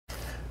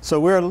So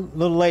we're a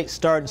little late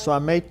starting, so I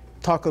may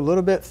talk a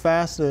little bit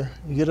faster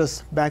to get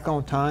us back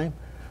on time.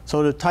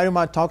 So the title of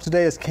my talk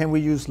today is Can We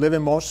Use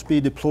Living Mulch to be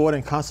Deployed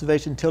in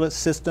Conservation Tillage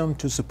System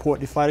to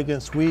Support the Fight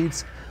Against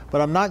Weeds? But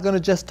I'm not going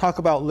to just talk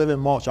about living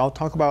mulch. I'll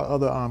talk about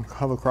other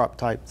cover crop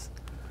types.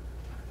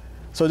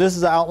 So this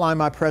is an outline of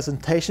my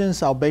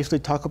presentations. I'll basically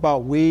talk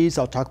about weeds.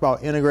 I'll talk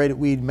about integrated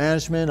weed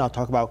management. I'll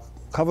talk about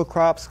cover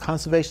crops,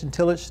 conservation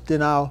tillage.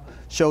 Then I'll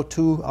show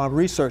two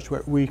research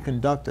that we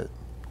conducted.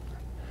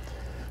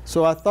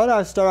 So I thought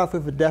I'd start off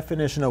with a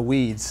definition of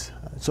weeds.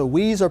 So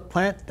weeds are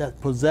plants that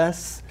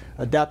possess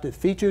adapted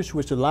features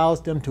which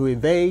allows them to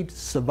evade,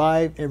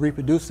 survive, and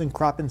reproduce in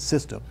cropping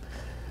system.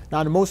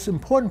 Now the most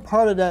important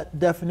part of that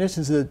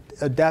definition is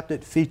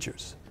adapted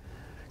features.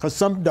 Because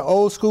the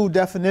old school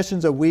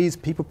definitions of weeds,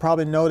 people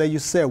probably know they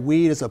used to say a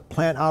weed is a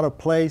plant out of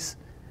place.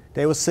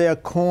 They would say a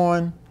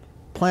corn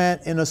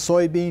plant in a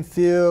soybean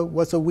field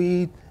was a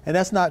weed, and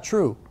that's not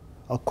true.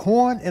 A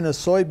corn in a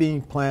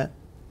soybean plant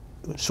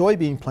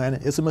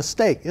is a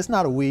mistake. It's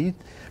not a weed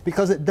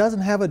because it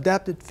doesn't have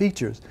adapted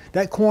features.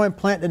 That corn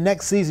plant the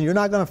next season, you're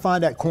not going to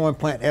find that corn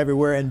plant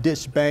everywhere in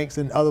ditch banks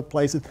and other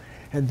places.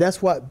 And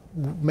that's what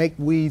make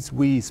weeds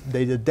weeds.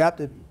 The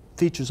adapted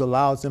features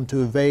allows them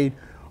to evade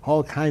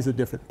all kinds of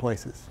different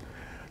places.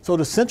 So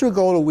the central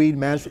goal of weed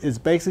management is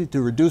basically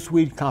to reduce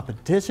weed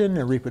competition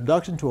and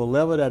reproduction to a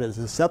level that is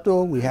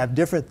acceptable. We have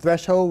different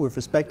thresholds with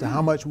respect to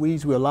how much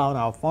weeds we allow on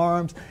our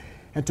farms,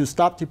 and to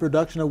stop the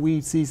production of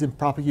weed seeds and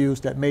proper use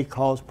that may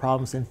cause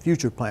problems in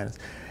future plantings.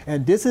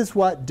 And this is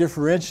what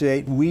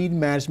differentiates weed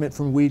management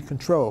from weed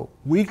control.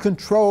 Weed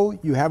control,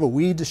 you have a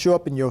weed to show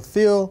up in your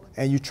field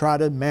and you try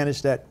to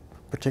manage that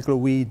particular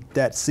weed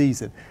that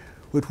season.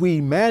 With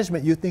weed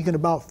management, you're thinking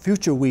about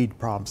future weed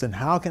problems and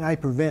how can I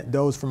prevent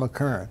those from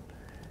occurring.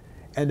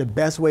 And the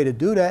best way to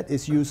do that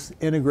is use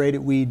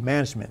integrated weed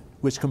management,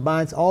 which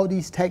combines all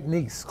these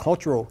techniques,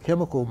 cultural,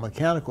 chemical,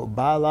 mechanical,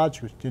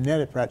 biological,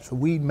 genetic practice for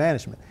weed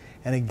management.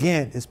 And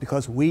again, it's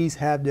because weeds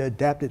have the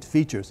adapted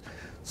features.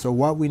 So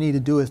what we need to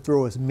do is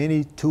throw as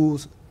many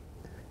tools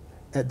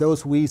at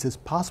those weeds as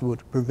possible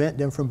to prevent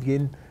them from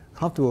getting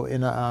comfortable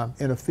in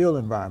a field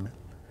environment.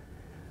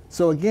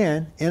 So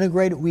again,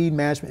 integrated weed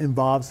management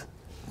involves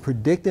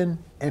predicting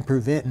and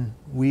preventing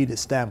weed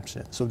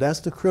establishment. So that's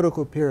the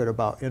critical period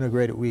about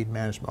integrated weed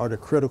management, or the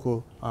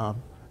critical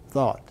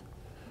thought.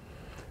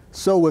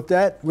 So with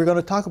that, we're going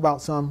to talk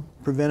about some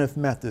preventive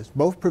methods,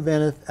 both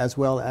preventive as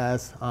well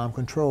as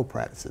control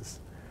practices.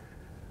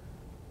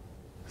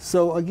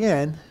 So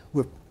again,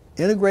 with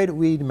integrated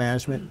weed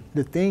management,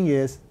 the thing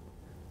is,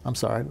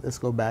 let's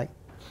go back.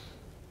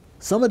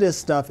 Some of this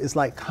stuff is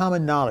like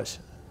common knowledge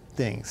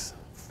things.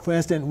 For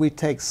instance, we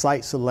take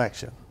site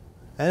selection.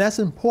 And that's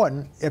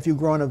important if you're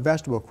growing a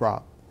vegetable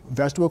crop.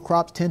 Vegetable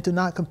crops tend to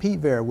not compete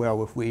very well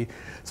with weed.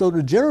 So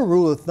the general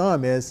rule of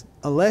thumb is,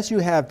 unless you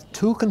have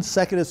 2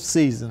 consecutive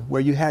seasons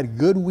where you had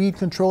good weed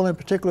control in a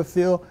particular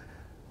field,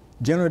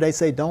 generally they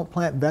say don't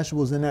plant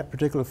vegetables in that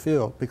particular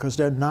field because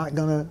they're not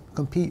going to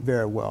compete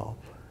very well.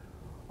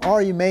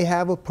 Or you may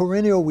have a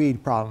perennial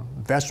weed problem.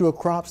 Vegetable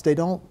crops, they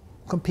don't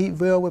compete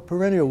well with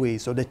perennial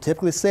weeds. So they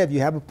typically say if you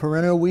have a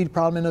perennial weed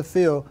problem in the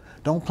field,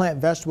 don't plant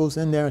vegetables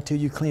in there until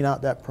you clean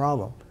out that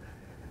problem.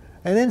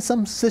 And in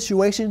some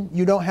situation,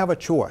 you don't have a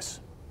choice.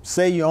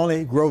 Say you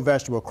only grow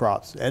vegetable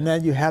crops, and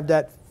then you have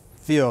that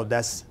field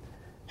that's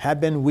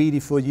been weedy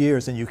for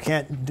years, and you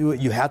can't do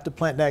it. You have to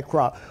plant that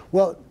crop.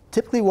 Well,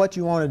 typically what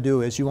you want to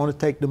do is you want to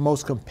take the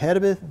most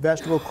competitive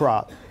vegetable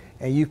crop,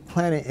 and you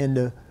plant it in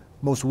the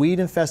most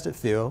weed-infested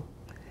field,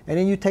 and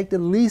then you take the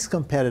least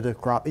competitive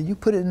crop, and you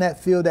put it in that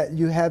field that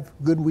you have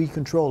good weed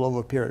control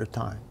over a period of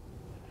time.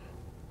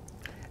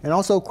 And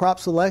also crop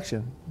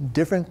selection.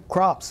 Different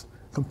crops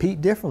compete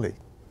differently.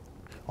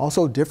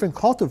 Also, different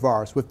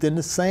cultivars within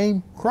the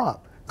same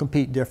crop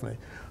compete differently.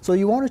 So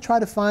you want to try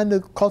to find the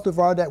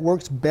cultivar that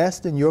works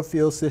best in your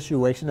field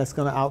situation that's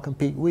going to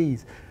outcompete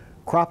weeds.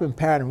 Cropping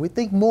pattern. We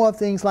think more of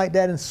things like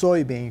that in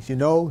soybeans, you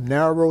know,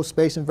 narrow row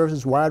spacing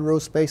versus wide row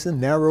spacing.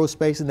 Narrow row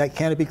spacing, that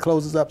canopy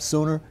closes up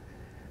sooner,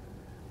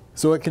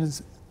 so it can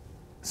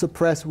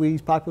suppress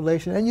weeds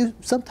population. And you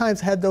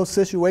sometimes have those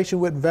situations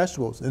with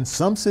vegetables. In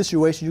some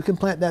situations, you can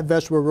plant that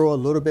vegetable row a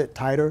little bit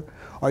tighter,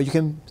 or you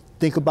can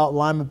think about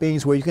lima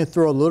beans where you can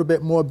throw a little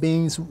bit more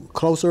beans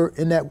closer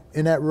in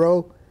that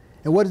row.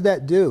 And what does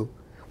that do?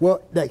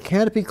 Well, that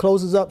canopy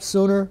closes up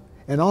sooner,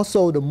 and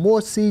also the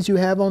more seeds you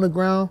have on the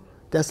ground,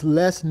 that's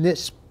less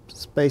niche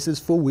spaces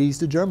for weeds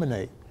to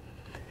germinate.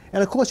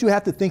 And of course you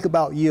have to think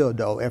about yield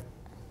though. If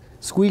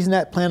squeezing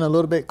that plant a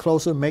little bit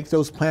closer makes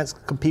those plants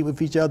compete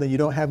with each other and you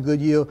don't have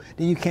good yield,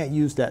 then you can't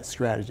use that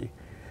strategy.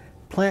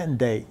 Planting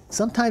date.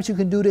 Sometimes you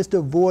can do this to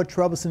avoid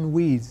troublesome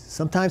weeds.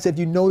 Sometimes if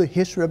you know the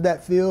history of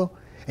that field,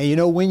 and you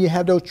know when you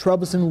have those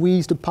troublesome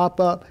weeds to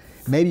pop up,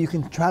 maybe you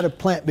can try to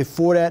plant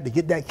before that to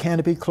get that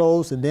canopy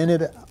closed, and then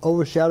it'll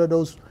overshadow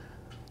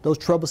those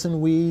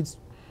troublesome weeds.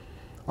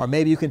 Or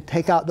maybe you can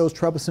take out those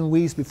troublesome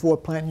weeds before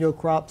planting your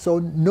crop. So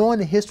knowing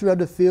the history of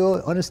the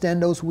field,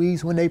 understand those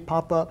weeds when they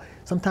pop up,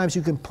 sometimes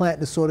you can plant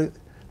to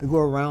go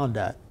around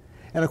that.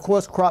 And of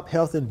course, crop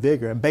health and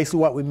vigor. And basically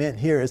what we meant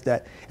here is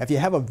that if you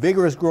have a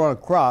vigorous growing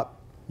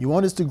crop, you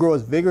want it to grow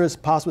as vigorous as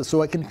possible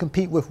so it can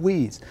compete with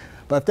weeds.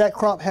 But if that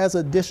crop has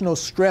additional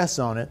stress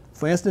on it,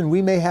 for instance,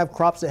 we may have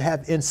crops that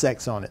have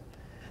insects on it.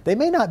 They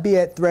may not be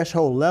at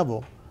threshold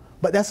level,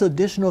 but that's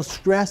additional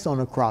stress on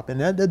the crop.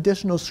 And that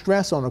additional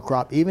stress on the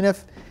crop, even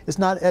if it's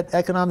not at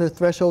economic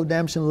threshold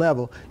damaging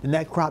level, then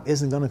that crop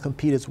isn't going to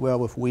compete as well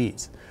with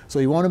weeds. So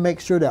you want to make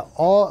sure that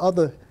all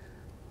other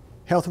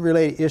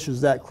health-related issues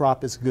of that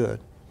crop is good.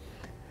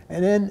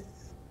 And then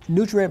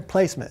nutrient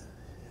placement.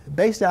 The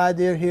basic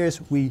idea here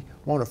is we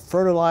want to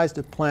fertilize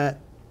the plant.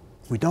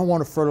 We don't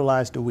want to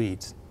fertilize the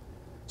weeds.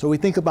 So we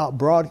think about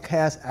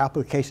broadcast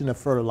application of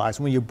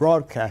fertilizer when you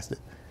broadcast it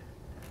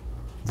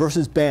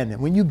versus ban it.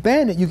 When you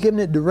ban it, you're giving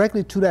it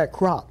directly to that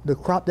crop, the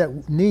crop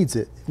that needs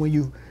it. When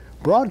you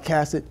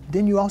broadcast it,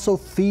 then you're also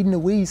feeding the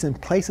weeds in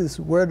places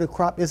where the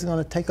crop isn't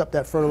going to take up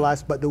that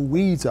fertilizer, but the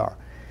weeds are.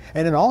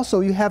 And then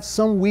also you have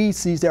some weed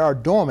seeds that are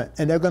dormant,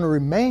 and they're going to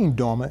remain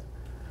dormant.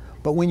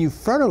 But when you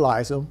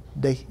fertilize them,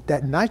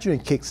 that nitrogen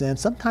kicks in.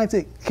 Sometimes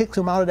it kicks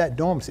them out of that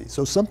dormancy.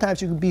 So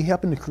sometimes you can be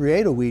helping to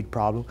create a weed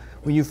problem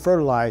when you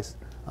fertilize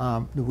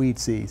the weed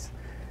seeds.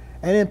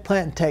 And then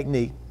planting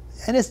technique.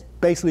 And this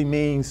basically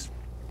means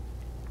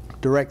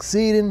direct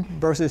seeding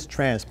versus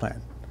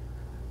transplant.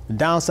 The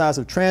downsides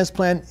of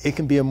transplant, it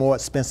can be a more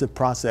expensive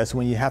process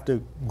when you have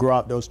to grow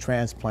out those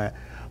transplant.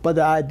 But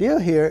the idea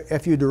here,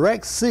 if you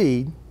direct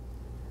seed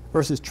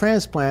versus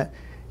transplant,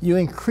 you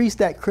increase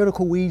that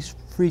critical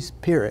weed-free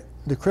period.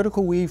 The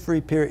critical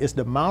weed-free period is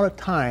the amount of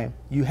time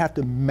you have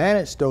to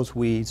manage those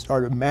weeds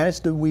or to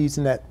manage the weeds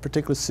in that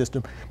particular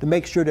system to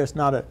make sure there's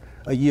not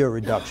a yield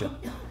reduction.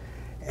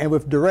 And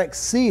with direct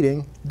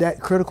seeding, that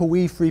critical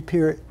weed-free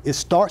period, it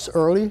starts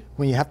early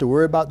when you have to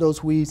worry about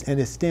those weeds, and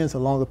it extends a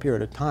longer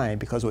period of time,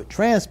 because with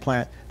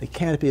transplant, the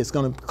canopy is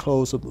going to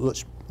close a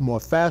little more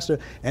faster,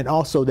 and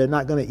also they're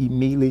not going to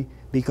immediately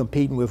be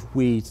competing with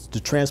weeds. The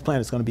transplant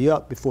is going to be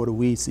up before the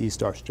weed seed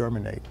starts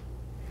germinating.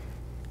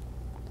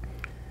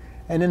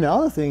 And then the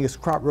other thing is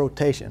crop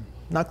rotation.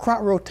 Now,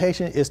 crop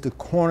rotation is the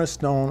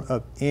cornerstone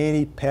of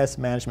any pest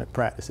management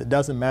practice. It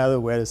doesn't matter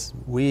whether it's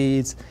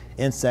weeds,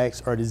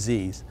 insects, or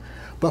disease.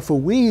 But for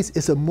weeds,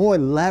 it's a more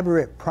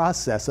elaborate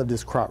process of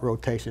this crop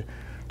rotation.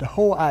 The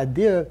whole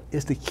idea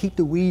is to keep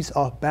the weeds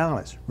off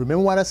balance.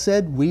 Remember what I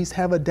said? Weeds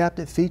have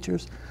adaptive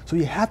features. So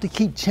you have to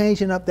keep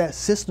changing up that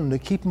system to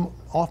keep them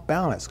off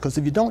balance. Because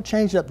if you don't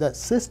change up that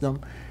system,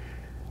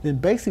 then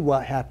basically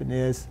what happens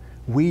is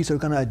weeds are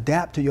going to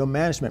adapt to your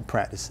management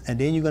practice. And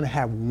then you're going to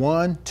have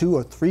 1, 2,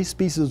 or 3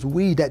 species of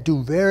weed that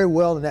do very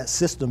well in that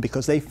system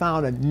because they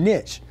found a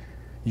niche.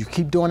 You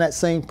keep doing that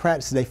same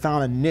practice, they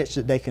found a niche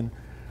that they can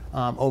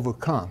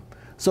overcome.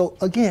 So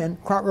again,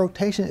 crop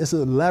rotation is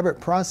an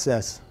elaborate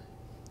process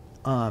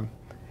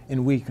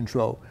in weed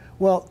control.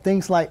 Well,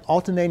 things like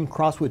alternating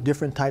crops with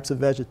different types of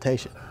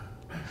vegetation.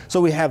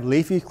 So we have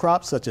leafy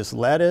crops such as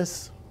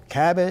lettuce,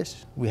 cabbage.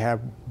 We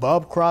have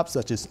bulb crops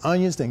such as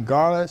onions and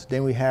garlics.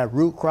 Then we have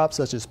root crops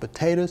such as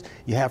potatoes.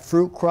 You have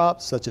fruit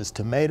crops such as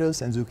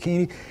tomatoes and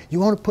zucchini. You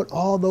want to put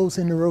all those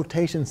in the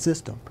rotation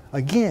system.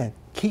 Again,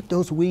 keep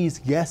those weeds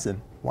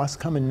guessing what's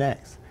coming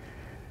next.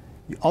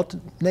 You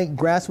alternate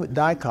grass with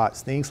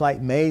dicots, things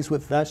like maize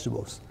with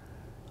vegetables.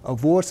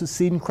 Avoid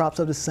succeeding crops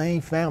of the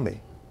same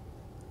family,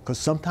 because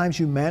sometimes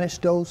you manage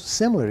those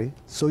similarly.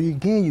 So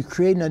again, you're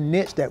creating a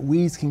niche that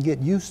weeds can get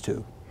used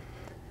to.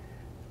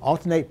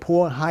 Alternate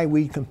poor and high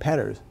weed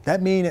competitors.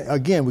 That means,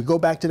 again, we go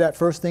back to that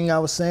first thing I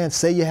was saying.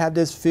 Say you have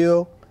this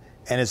field,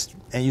 and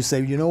you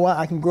say, you know what,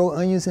 I can grow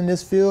onions in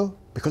this field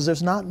because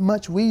there's not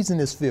much weeds in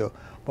this field.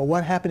 But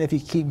what happens if you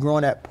keep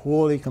growing that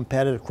poorly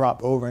competitive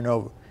crop over and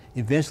over?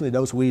 Eventually,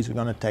 those weeds are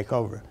going to take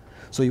over.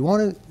 So you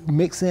want to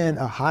mix in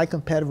a high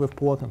competitive with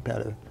poor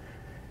competitive.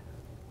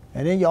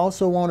 And then you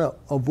also want to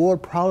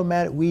avoid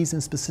problematic weeds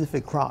in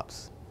specific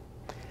crops.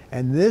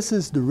 And this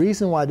is the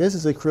reason why this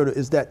is a critical,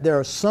 is that there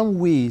are some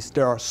weeds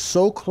that are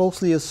so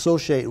closely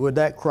associated with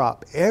that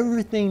crop.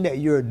 Everything that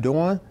you're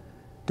doing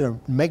to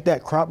make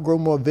that crop grow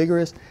more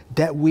vigorous,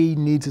 that weed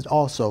needs it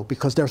also,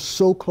 because they're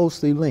so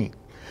closely linked.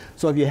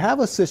 So if you have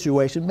a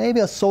situation, maybe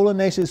a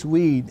solanaceous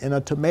weed in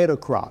a tomato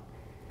crop,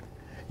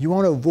 you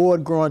want to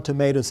avoid growing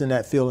tomatoes in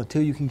that field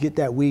until you can get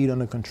that weed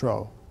under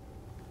control.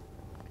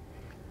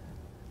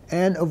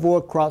 And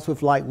avoid crops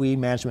with light weed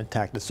management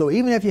tactics. So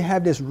even if you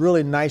have this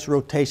really nice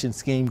rotation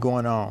scheme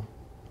going on,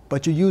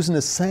 but you're using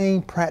the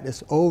same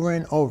practice over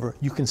and over,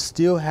 you can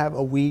still have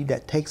a weed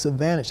that takes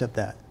advantage of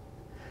that.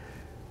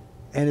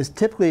 And it's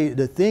typically,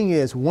 the thing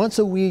is, once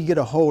a weed get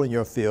a hold in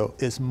your field,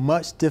 it's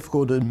much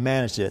difficult to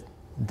manage it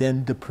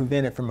than to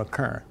prevent it from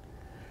occurring.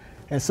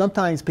 And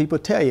sometimes people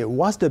tell you,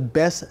 what's the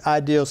best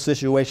ideal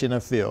situation in a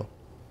field?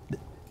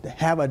 To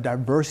have a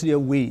diversity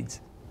of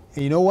weeds.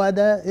 And you know why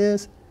that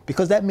is?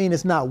 Because that means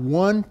it's not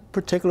one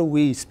particular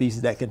weed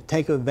species that can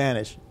take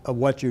advantage of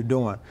what you're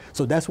doing.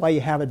 So that's why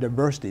you have a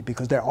diversity,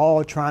 because they're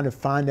all trying to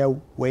find their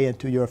way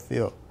into your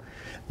field.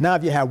 Now,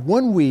 if you have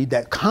one weed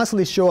that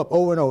constantly show up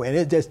over and over and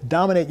it just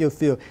dominate your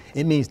field,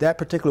 it means that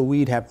particular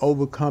weed have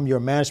overcome your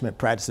management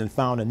practice and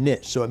found a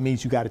niche. So it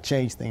means you got to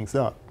change things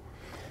up.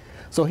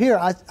 So here,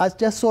 I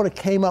just sort of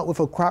came up with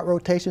a crop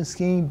rotation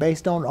scheme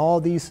based on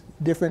all these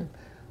different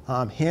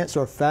hints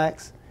or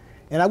facts.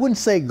 And I wouldn't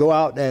say go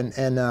out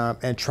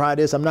and try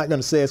this. I'm not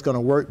going to say it's going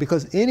to work,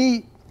 because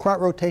any crop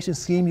rotation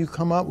scheme you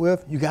come up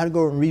with, you got to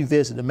go and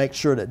revisit to make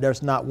sure that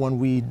there's not one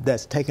weed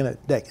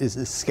that is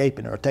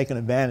escaping or taking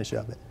advantage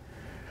of it.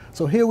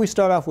 So here we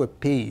start off with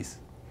peas.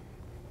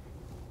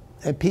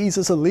 And peas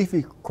is a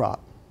leafy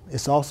crop.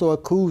 It's also a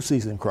cool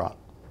season crop.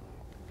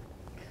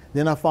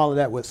 Then I follow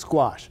that with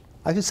squash.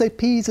 I could say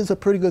peas is a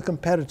pretty good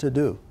competitor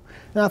too.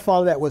 Then I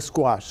follow that with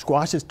squash.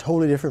 Squash is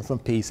totally different from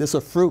peas. It's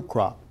a fruit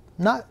crop.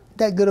 Not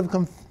that good of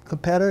a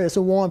competitor. It's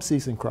a warm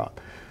season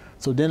crop.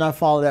 So then I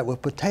follow that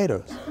with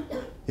potatoes.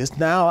 It's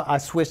now I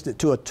switched it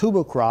to a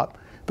tuber crop.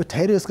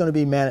 Potato is going to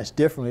be managed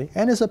differently,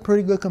 and it's a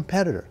pretty good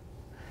competitor.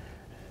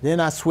 Then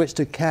I switched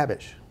to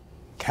cabbage.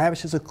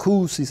 Cabbage is a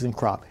cool season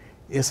crop.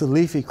 It's a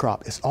leafy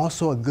crop. It's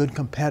also a good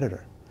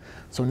competitor.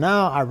 So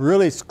now I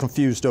really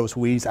confused those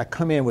weeds. I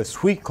come in with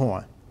sweet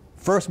corn.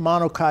 First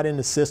monocot in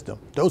the system.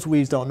 Those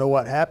weeds don't know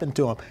what happened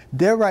to them.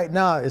 They're right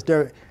now is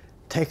they're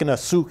taking a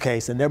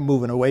suitcase and they're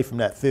moving away from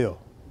that field.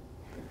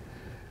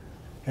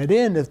 And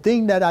then the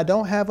thing that I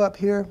don't have up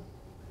here,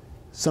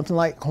 something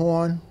like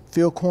corn,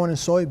 field corn and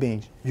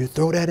soybeans, you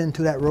throw that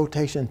into that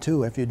rotation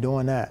too if you're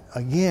doing that.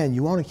 Again,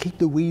 you want to keep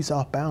the weeds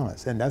off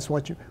balance, and that's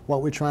what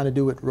we're trying to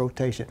do with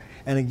rotation.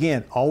 And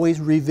again, always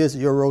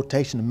revisit your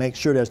rotation to make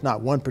sure there's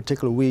not one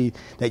particular weed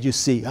that you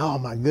see, oh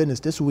my goodness,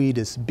 this weed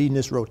is beating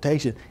this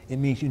rotation. It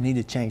means you need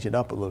to change it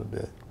up a little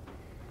bit.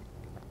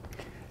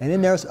 And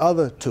then there's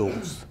other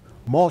tools.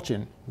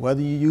 Mulching, whether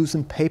you're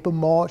using paper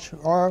mulch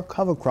or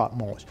cover crop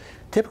mulch.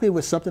 Typically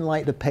with something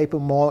like the paper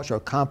mulch or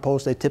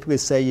compost, they typically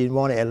say you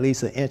want it at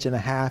least 1.5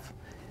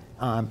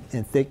 inches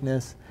in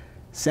thickness.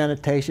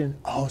 Sanitation,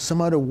 some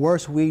of the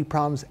worst weed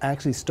problems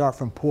actually start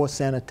from poor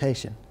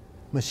sanitation.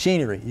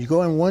 Machinery, you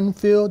go in one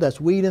field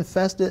that's weed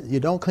infested, you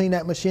don't clean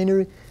that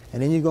machinery,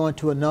 and then you go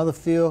into another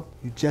field,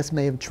 you just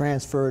may have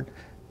transferred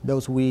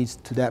those weeds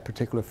to that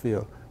particular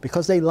field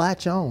because they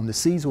latch on, the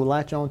seeds will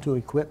latch on to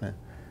equipment.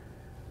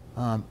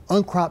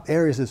 Uncropped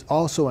areas is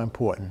also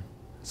important.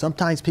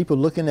 Sometimes people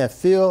look in that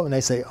field and they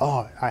say,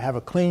 oh, I have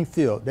a clean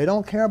field. They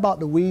don't care about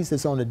the weeds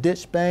that's on the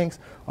ditch banks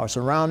or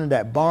surrounding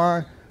that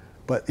barn,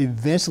 but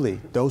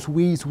eventually those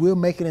weeds will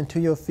make it into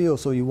your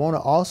field. So you want to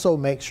also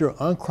make sure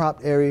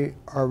uncropped area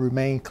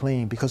remain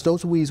clean, because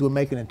those weeds will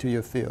make it into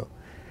your field.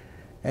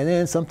 And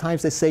then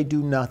sometimes they say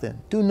do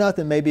nothing. Do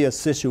nothing may be a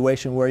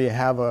situation where you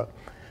have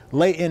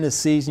late in the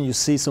season, you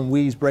see some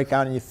weeds break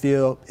out in your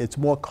field. It's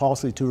more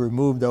costly to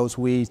remove those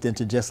weeds than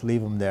to just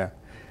leave them there.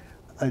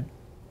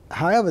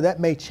 However, that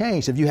may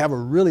change if you have a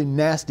really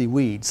nasty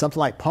weed, something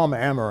like Palmer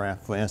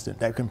amaranth, for instance,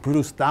 that can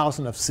produce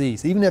thousands of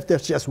seeds. Even if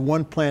there's just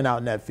one plant out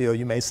in that field,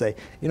 you may say,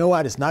 you know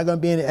what, it's not going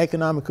to be any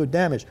economical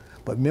damage.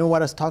 But remember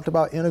what I talked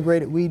about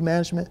integrated weed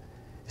management?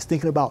 It's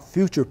thinking about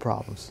future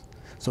problems.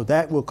 So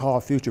that will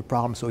cause future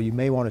problems, so you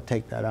may want to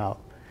take that out.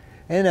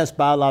 And that's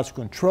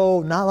biological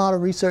control. Not a lot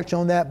of research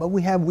on that, but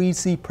we have weed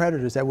seed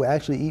predators that will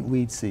actually eat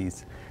weed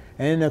seeds.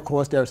 And of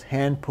course, there's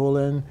hand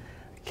pulling,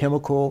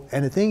 chemical,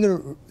 and the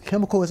thing,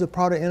 chemical is a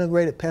part of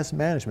integrated pest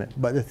management.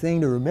 But the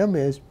thing to remember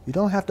is you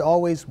don't have to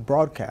always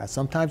broadcast.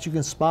 Sometimes you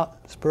can spot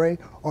spray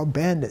or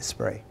bandit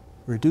spray.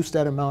 Reduce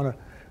that amount of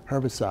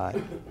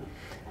herbicide.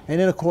 And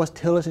then of course,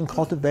 tillage and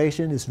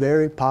cultivation is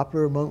very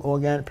popular among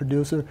organic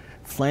producers.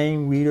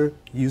 Flame weeder,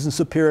 using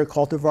superior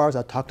cultivars.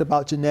 I talked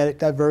about genetic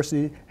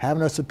diversity,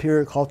 having a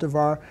superior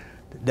cultivar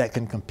that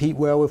can compete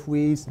well with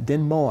weeds.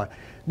 Then mowing.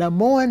 Now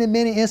mowing, in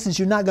many instances,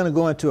 you're not going to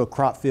go into a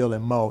crop field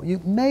and mow.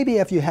 Maybe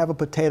if you have a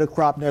potato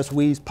crop and there's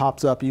weeds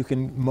pops up, you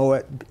can mow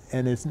it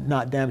and it's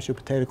not damage your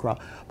potato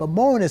crop. But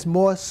mowing is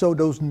more so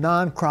those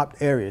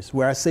non-cropped areas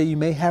where I say you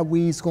may have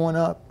weeds going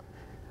up,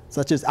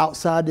 such as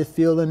outside the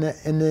field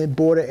in the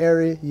border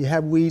area, you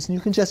have weeds and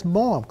you can just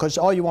mow them because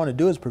all you want to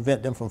do is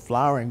prevent them from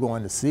flowering and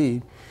going to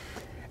seed.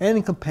 And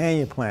then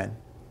companion planting.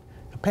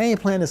 Companion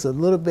planting is a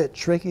little bit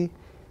tricky.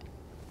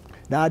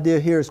 The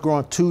idea here is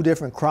growing 2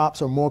 different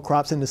crops or more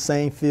crops in the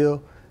same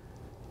field.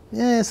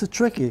 Yeah, it's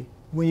tricky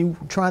when you're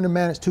trying to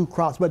manage 2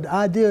 crops, but the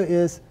idea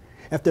is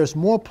if there's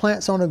more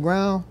plants on the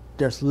ground,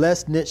 there's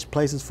less niche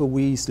places for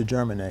weeds to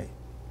germinate.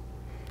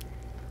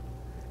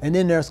 And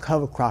then there's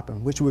cover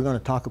cropping, which we're going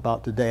to talk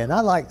about today. And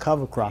I like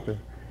cover cropping.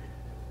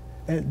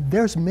 And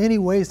there's many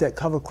ways that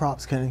cover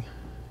crops can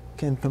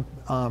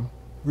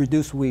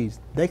reduce weeds.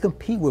 They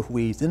compete with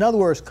weeds. In other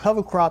words,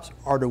 cover crops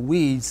are the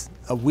weeds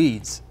of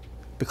weeds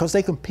because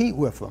they compete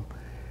with them.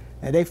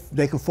 And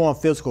they can form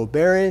physical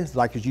barriers,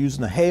 like it's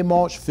using a hay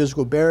mulch,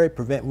 physical barrier,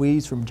 prevent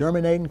weeds from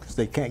germinating because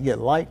they can't get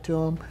light to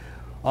them.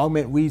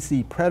 Augment weed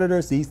seed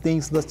predators, these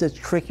things such as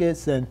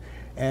crickets and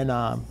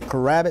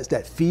rabbits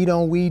that feed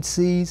on weed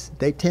seeds,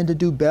 they tend to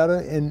do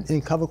better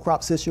in cover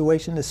crop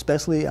situations,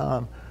 especially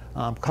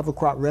cover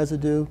crop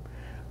residue.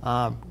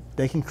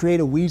 They can create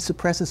a weed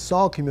suppressive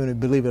soil community,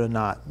 believe it or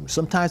not.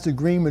 Sometimes the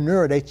green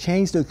manure, they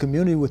change the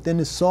community within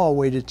the soil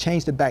where they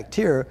change the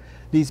bacteria,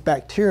 these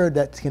bacteria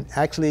that can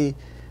actually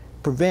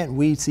prevent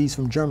weed seeds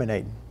from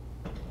germinating.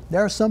 There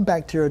are some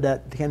bacteria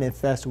that can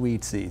infest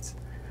weed seeds.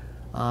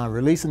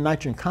 Releasing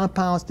nitrogen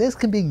compounds, this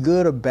can be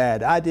good or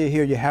bad. The idea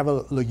here, you have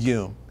a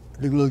legume.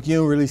 The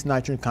legume releases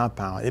nitrogen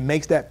compound. It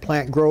makes that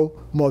plant grow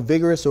more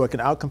vigorous so it can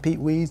outcompete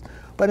weeds.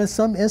 But in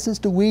some instances,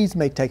 the weeds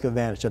may take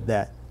advantage of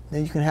that.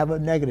 Then you can have a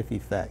negative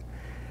effect.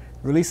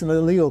 Releasing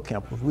allele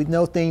chemicals. We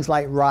know things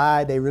like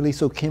rye, they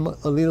release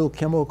allele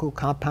chemical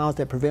compounds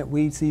that prevent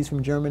weed seeds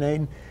from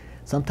germinating.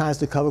 Sometimes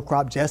the cover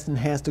crop just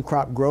enhances the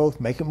crop growth,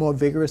 make it more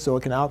vigorous so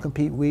it can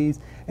outcompete weeds.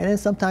 And then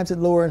sometimes it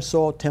lowers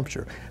soil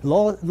temperature.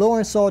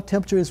 Lowering soil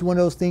temperature is one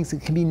of those things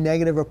that can be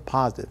negative or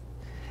positive.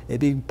 It'd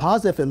be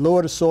positive if it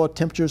lowered the soil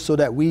temperature so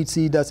that weed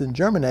seed doesn't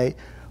germinate,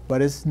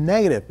 but it's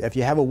negative. If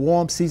you have a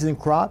warm season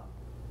crop,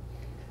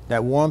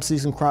 that warm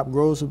season crop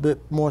grows a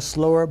bit more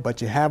slower, but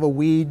you have a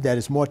weed that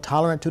is more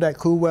tolerant to that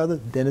cool weather,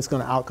 then it's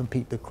going to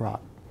outcompete the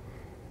crop.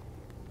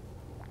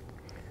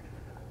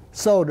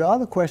 So the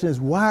other question is,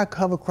 why are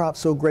cover crops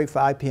so great for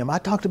IPM? I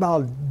talked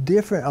about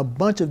a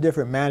bunch of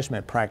different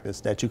management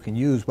practices that you can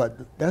use, but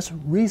that's the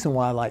reason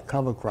why I like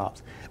cover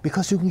crops,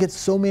 because you can get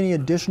so many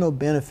additional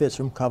benefits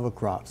from cover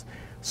crops.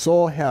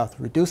 Soil health,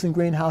 reducing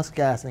greenhouse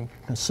gassing,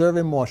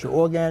 conserving moisture,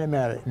 organic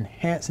matter,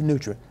 enhancing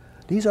nutrient.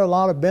 These are a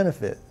lot of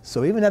benefits.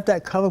 So even if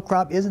that cover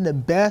crop isn't the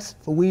best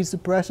for weed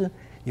suppression,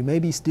 you may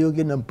be still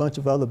getting a bunch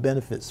of other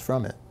benefits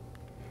from it.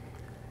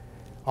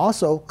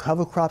 Also,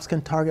 cover crops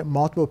can target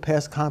multiple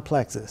pest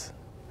complexes.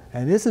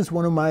 And this is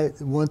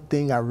one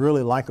thing I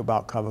really like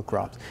about cover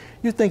crops.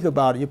 You think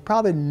about it, you're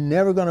probably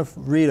never going to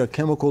read a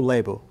chemical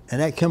label,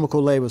 and that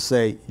chemical label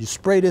say, you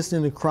spray this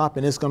in the crop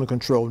and it's going to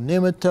control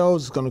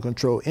nematodes, it's going to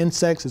control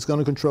insects, it's going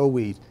to control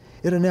weeds.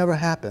 It'll never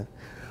happen.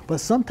 But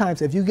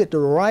sometimes if you get the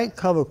right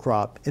cover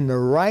crop in the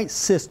right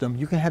system,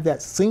 you can have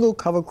that single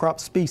cover crop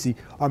species,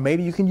 or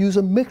maybe you can use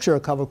a mixture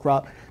of cover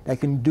crop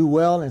that can do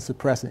well in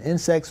suppressing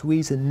insects,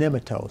 weeds, and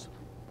nematodes,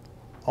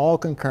 all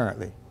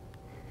concurrently.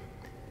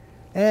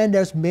 And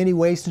there's many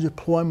ways to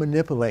deploy and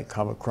manipulate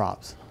cover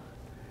crops.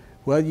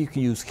 Whether you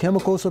can use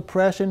chemical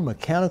suppression,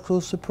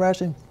 mechanical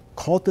suppression,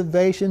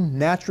 cultivation,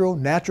 natural.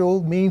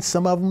 Natural means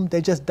some of them,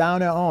 they just die on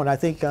their own. I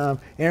think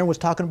Aaron was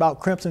talking about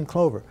crimson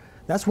clover.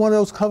 That's one of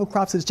those cover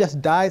crops that just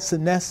died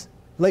senesce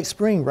late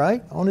spring,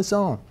 right? On its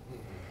own.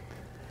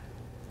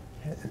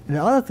 And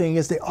the other thing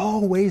is they're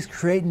always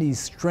creating these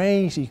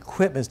strange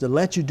equipments to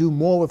let you do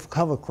more with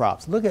cover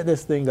crops. Look at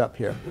this thing up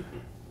here.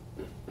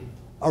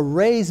 A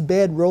raised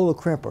bed roller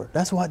crimper.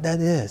 That's what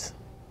that is.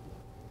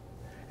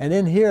 And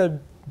then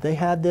here they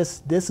have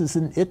this is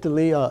in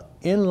Italy, an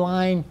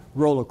inline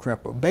roller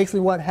crimper. Basically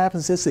what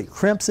happens is it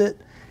crimps it,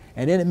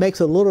 and then it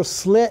makes a little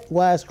slit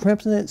while it's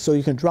crimping it so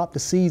you can drop the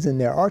seeds in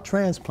there or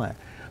transplant.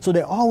 So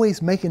they're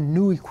always making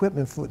new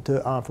equipment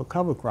for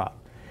cover crop.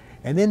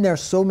 And then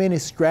there's so many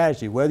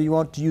strategies, whether you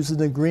want to use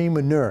it in green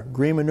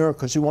manure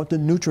because you want the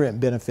nutrient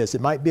benefits. It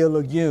might be a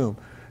legume.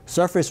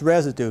 Surface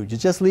residue, you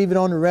just leave it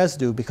on the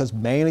residue because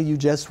mainly you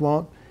just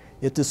want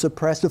it to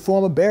suppress, to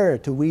form a barrier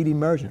to weed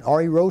emergence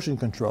or erosion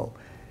control.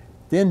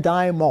 Then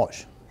dye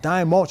mulch.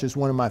 Dye mulch is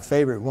one of my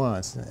favorite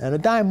ones. And a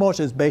dye mulch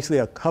is basically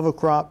a cover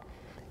crop.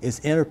 It's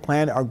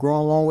interplanted or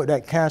grown along with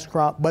that cash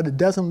crop, but it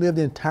doesn't live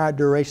the entire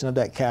duration of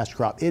that cash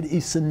crop. It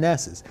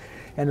senesces.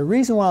 And the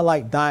reason why I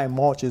like dye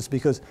mulch is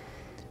because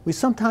we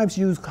sometimes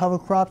use cover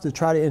crops to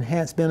try to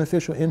enhance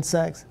beneficial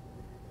insects.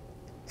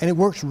 And it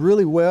works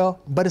really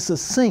well, but it's a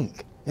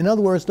sink. In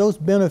other words, those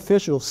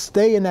beneficials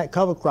stay in that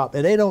cover crop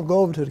and they don't go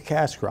over to the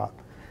cash crop.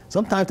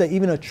 Sometimes they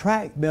even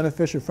attract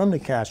beneficial from the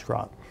cash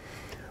crop.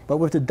 But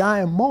with the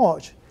dye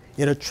mulch,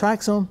 it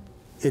attracts them,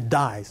 it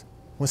dies.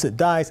 Once it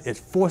dies, it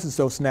forces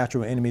those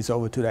natural enemies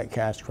over to that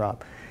cash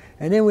crop.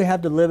 And then we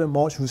have the living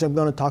mulch, which I'm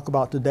going to talk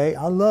about today.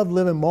 I love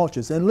living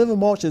mulches. And living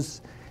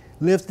mulches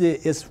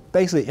it's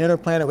basically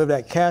interplanted with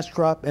that cash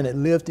crop, and it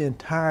lives the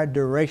entire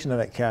duration of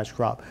that cash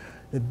crop.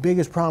 The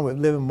biggest problem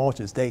with living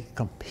mulches, they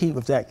compete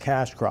with that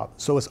cash crop.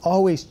 So it's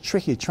always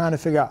tricky trying to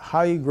figure out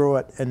how you grow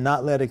it and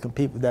not let it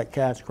compete with that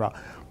cash crop.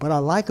 But I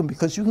like them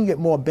because you can get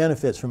more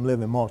benefits from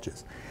living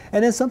mulches.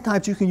 And then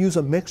sometimes you can use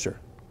a mixture.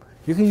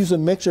 You can use a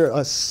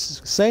mixture,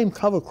 same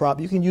cover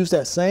crop. You can use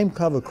that same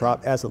cover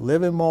crop as a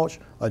living mulch,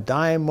 a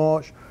dying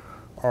mulch,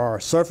 or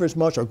surface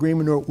mulch, or green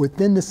manure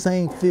within the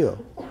same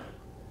field,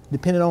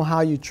 depending on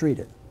how you treat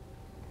it.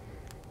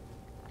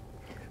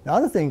 The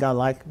other thing I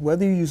like,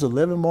 whether you use a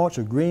living mulch,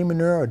 or green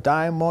manure, or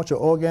dying mulch, or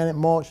organic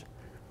mulch,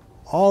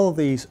 all of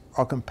these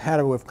are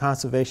compatible with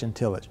conservation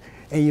tillage.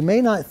 And you may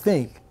not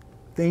think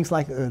things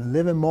like a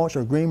living mulch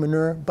or green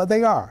manure, but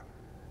they are.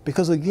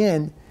 Because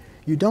again,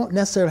 you don't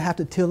necessarily have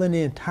to till in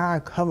the entire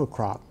cover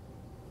crop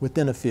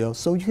within a field.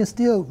 So you can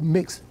still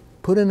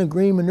put in a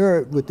green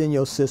manure within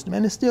your system,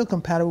 and it's still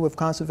compatible with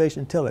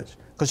conservation tillage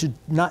because you're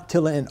not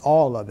tilling in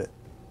all of it.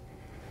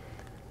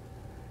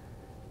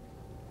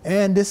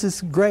 And this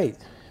is great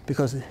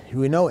because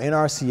we know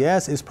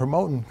NRCS is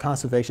promoting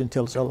conservation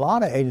tillage. A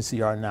lot of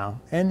agencies are now.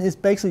 And it's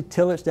basically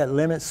tillage that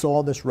limits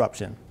soil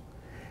disruption.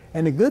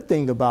 And the good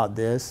thing about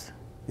this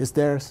is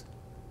there's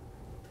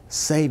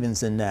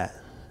savings in that.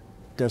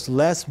 There's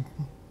less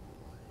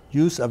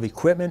use of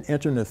equipment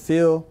entering the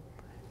field,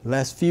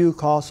 less fuel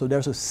costs, so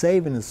there's a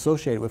saving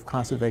associated with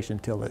conservation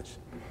tillage.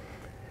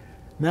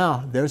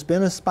 Now, there's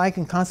been a spike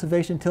in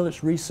conservation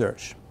tillage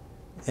research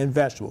in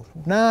vegetables.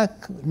 Now,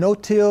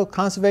 no-till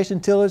conservation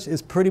tillage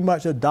is pretty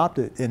much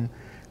adopted in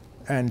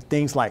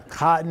things like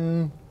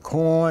cotton,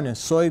 corn, and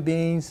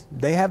soybeans.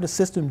 They have the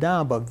system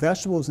down, but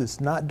vegetables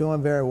is not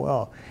doing very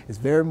well. It's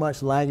very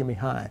much lagging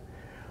behind.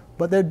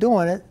 But they're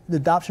doing it. The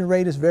adoption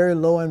rate is very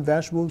low in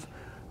vegetables.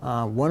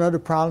 One other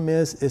problem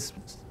is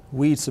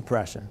weed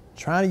suppression.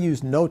 Trying to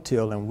use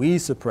no-till and weed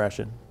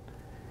suppression,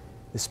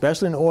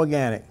 especially in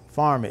organic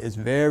farming, is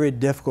very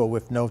difficult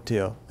with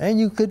no-till. And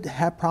you could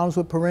have problems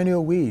with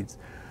perennial weeds.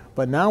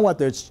 But now what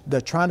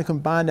they're trying to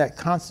combine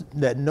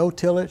that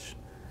no-tillage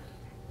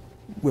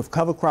with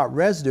cover crop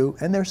residue,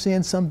 and they're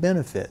seeing some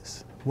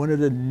benefits. One of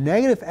the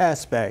negative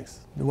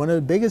aspects, one of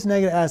the biggest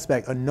negative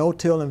aspects of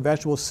no-till and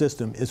vegetable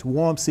system is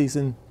warm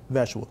season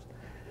vegetables.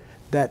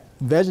 That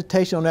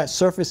vegetation on that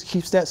surface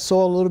keeps that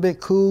soil a little bit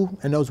cool,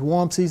 and those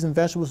warm season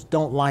vegetables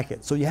don't like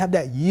it. So you have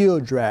that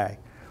yield drag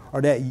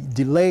or that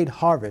delayed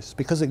harvest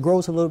because it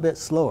grows a little bit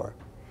slower.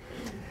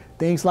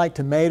 Things like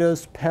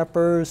tomatoes,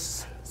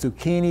 peppers,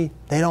 zucchini,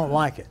 they don't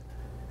like it.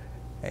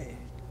 Hey,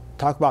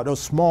 talk about those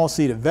small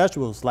seeded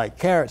vegetables like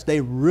carrots, they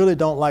really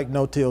don't like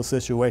no-till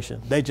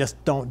situation. They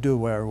just don't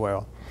do very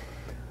well.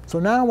 So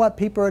now what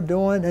people are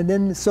doing, and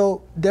then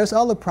so there's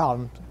other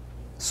problems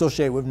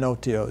associated with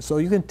no-till. So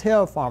you can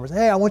tell farmers,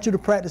 hey, I want you to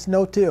practice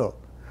no-till.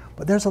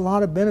 But there's a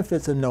lot of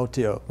benefits of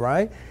no-till,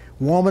 right?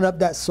 Warming up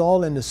that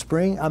soil in the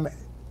spring,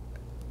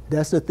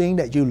 that's the thing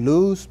that you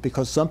lose,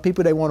 because some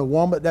people, they want to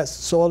warm up that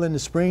soil in the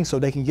spring so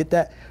they can get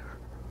that,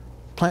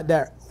 plant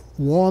that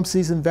warm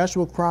season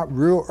vegetable crop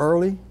real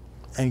early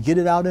and get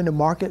it out in the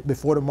market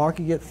before the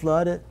market gets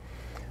flooded.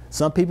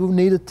 Some people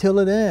need to till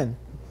it in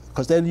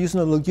because they're using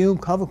a legume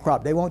cover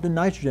crop. They want the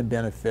nitrogen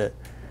benefit.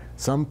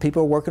 Some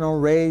people are working on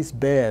raised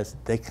beds.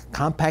 They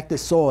compact the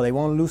soil. They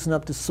want to loosen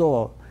up the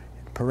soil.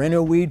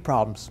 Perennial weed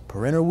problems.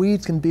 Perennial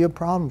weeds can be a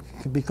problem,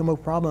 can become a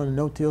problem in a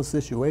no-till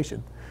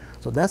situation.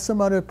 So that's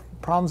some other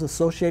problems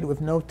associated with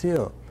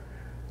no-till.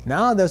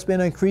 Now there's been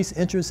increased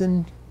interest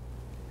in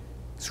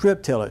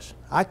strip tillage.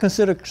 I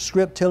consider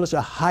strip tillage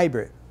a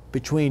hybrid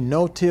between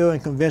no-till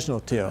and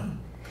conventional till.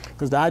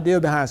 Because the idea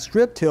behind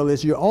strip till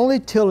is you're only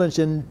tillage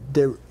in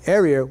the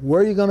area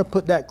where you're going to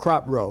put that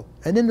crop row,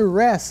 and then the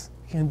rest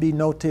can be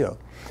no-till.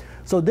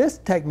 So this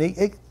technique,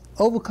 it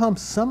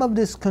overcomes some of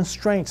these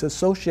constraints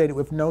associated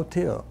with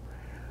no-till.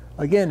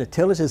 Again, the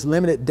tillage is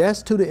limited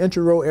just to the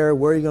inter-row area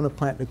where you're going to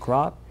plant the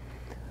crop.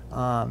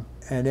 And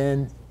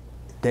then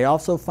they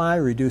also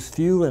find reduced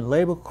fuel and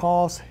labor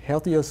costs,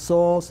 healthier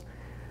soils,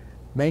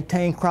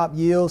 maintain crop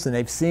yields, and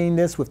they've seen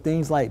this with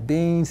things like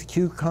beans,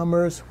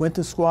 cucumbers,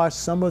 winter squash,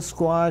 summer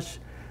squash,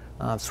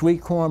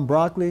 sweet corn,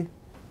 broccoli.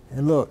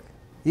 And look,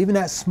 even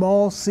that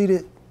small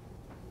seeded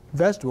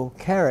vegetable,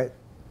 carrot,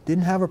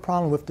 didn't have a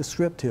problem with the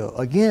strip till.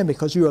 Again,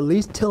 because you're at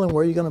least tilling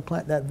where you're going to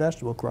plant that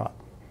vegetable crop.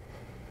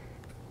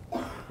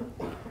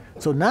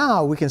 So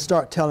now we can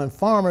start telling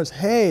farmers,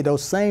 hey,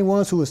 those same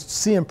ones who are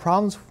seeing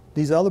problems,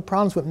 these other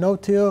problems with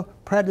no-till,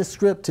 practice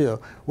strip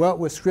till. Well,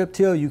 with strip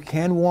till, you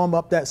can warm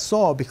up that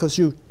soil because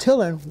you're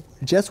tilling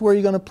just where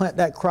you're going to plant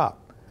that crop.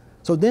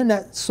 So then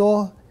that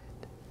soil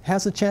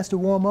has a chance to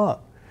warm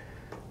up.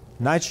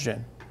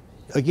 Nitrogen.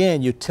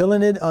 Again, you're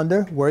tilling it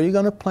under where you're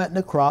going to plant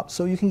the crop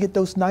so you can get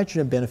those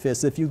nitrogen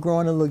benefits if you're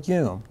growing a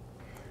legume.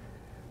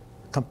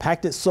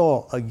 Compacted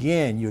soil,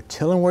 again, you're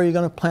tilling where you're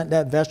going to plant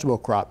that vegetable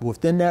crop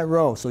within that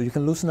row so you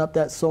can loosen up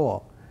that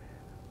soil.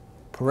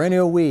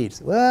 Perennial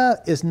weeds, well,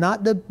 it's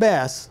not the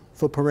best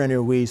for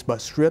perennial weeds,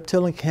 but strip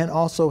tilling can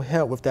also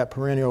help with that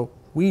perennial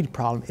weed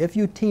problem if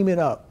you team it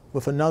up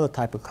with another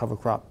type of cover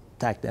crop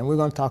tactic, and we're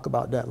going to talk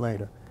about that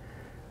later.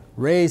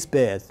 Raised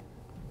beds.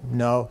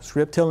 No,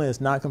 strip tilling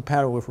is not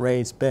compatible with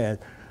raised beds.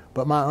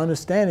 But my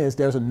understanding is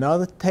there's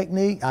another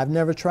technique. I've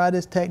never tried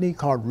this technique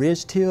called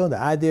ridge till. The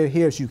idea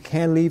here is you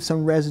can leave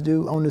some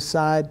residue on the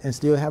side and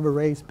still have a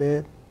raised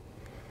bed.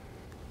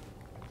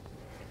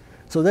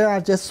 So there I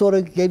just sort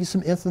of gave you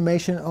some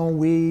information on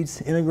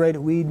weeds, integrated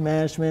weed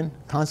management,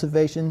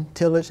 conservation,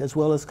 tillage, as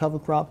well as cover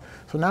crop.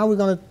 So now we're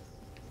going to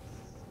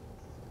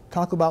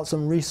talk about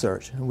some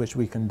research in which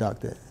we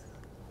conducted.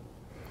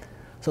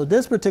 So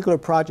this particular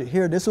project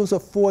here, this was a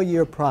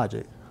 4-year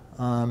project.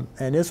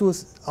 And this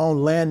was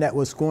on land that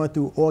was going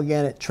through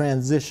organic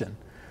transition.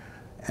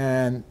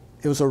 And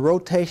it was a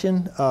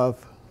rotation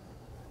of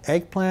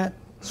eggplant,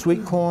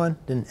 sweet corn,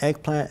 then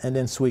eggplant, and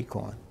then sweet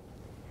corn.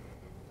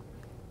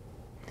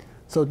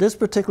 So this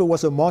particular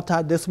was a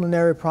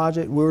multidisciplinary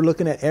project. We were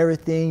looking at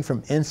everything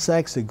from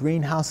insects to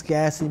greenhouse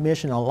gas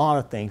emission, a lot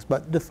of things.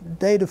 But the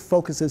data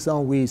focuses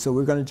on weeds, so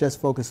we're going to just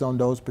focus on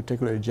those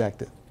particular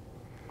objectives.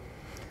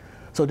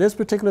 So this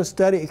particular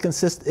study,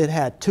 it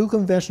had two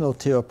conventional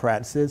till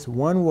practices.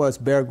 One was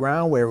bare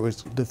ground, where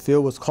the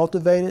field was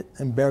cultivated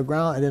in bare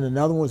ground, and then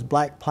another one was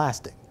black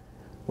plastic,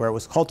 where it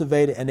was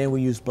cultivated and then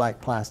we used black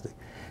plastic.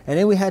 And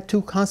then we had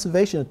two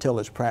conservation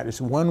tillage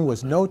practices. One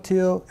was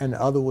no-till and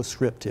the other was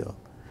strip-till.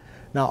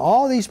 Now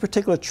all these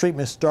particular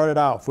treatments started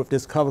out with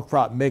this cover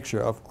crop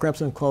mixture of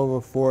crimson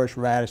clover, forage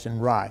radish,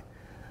 and rye.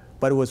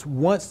 But it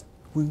was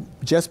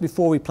just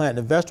before we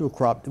planted the vegetable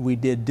crop, we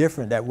did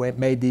different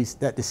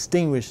that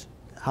distinguished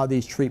how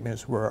these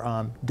treatments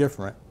were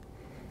different.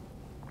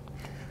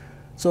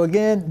 So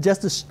again,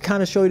 just to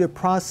kind of show you the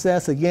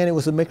process, again, it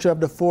was a mixture of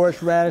the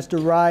forage radish, the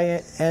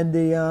rye, and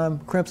the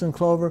crimson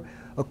clover.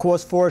 Of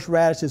course, forage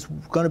radish is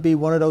going to be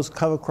one of those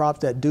cover crops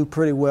that do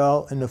pretty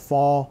well in the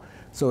fall.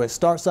 So it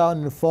starts out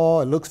in the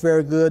fall, it looks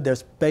very good.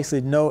 There's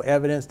basically little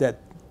evidence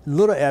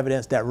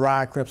that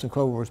rye, crimson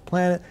clover was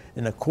planted.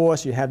 And of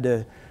course, you have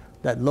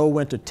that low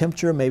winter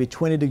temperature, maybe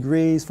 20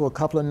 degrees for a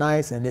couple of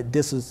nights, and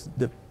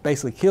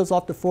basically kills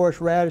off the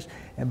forage radish.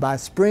 And by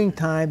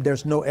springtime,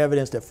 there's no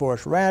evidence that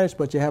forage radish,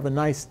 but you have a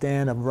nice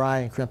stand of rye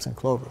and crimson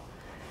clover.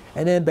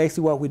 And then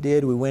basically what we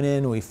did, we went in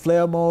and we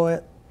flare mowed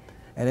it.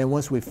 And then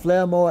once we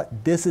flare mowed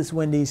it, this is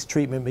when these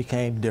treatments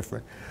became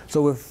different.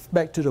 So with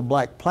respect to the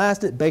black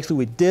plastic, basically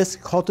we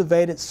disc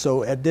cultivated.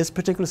 So at this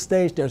particular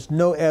stage, there's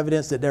no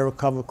evidence that there was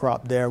cover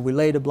crop there. We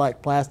laid the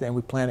black plastic and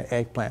we planted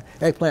eggplant.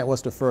 Eggplant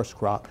was the first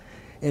crop.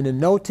 In the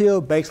no-till,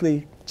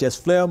 basically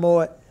just flare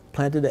mowed,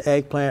 planted the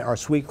eggplant or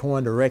sweet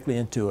corn directly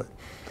into it.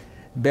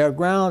 Bare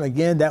ground,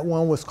 again, that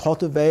one was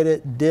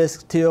cultivated,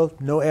 disc till,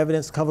 no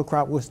evidence cover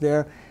crop was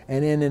there.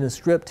 And then in the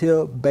strip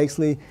till,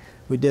 basically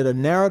we did a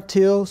narrow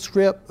till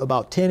strip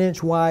about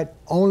 10-inch wide,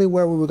 only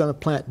where we were going to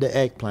plant the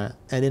eggplant.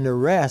 And in the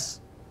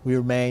rest, we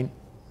remained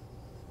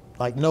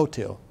like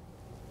no-till.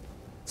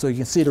 So you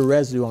can see the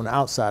residue on the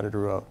outside of the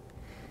row.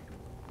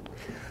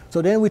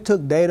 So then we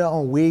took data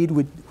on weed.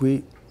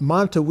 We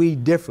monitor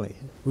weed differently.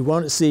 We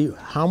wanted to see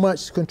how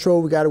much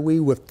control we got of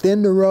weed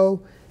within the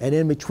row and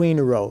in between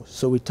the rows.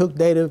 So we took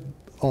data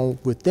on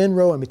within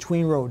row and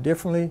between row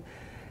differently.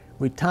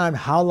 We timed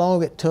how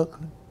long it took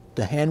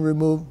to hand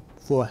remove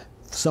for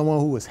someone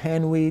who was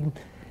hand weeding.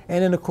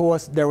 And then of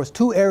course, there was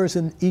 2 areas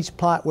in each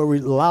plot where we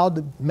allowed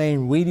the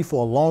main weedy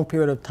for a long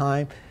period of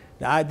time.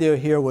 The idea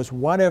here was,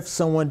 what if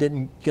someone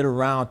didn't get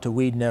around to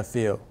weeding their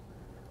field?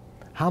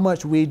 How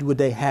much weed would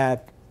they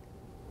have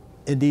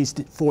in these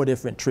 4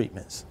 different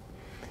treatments?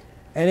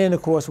 And then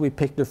of course we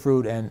picked the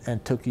fruit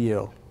and took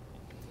yield.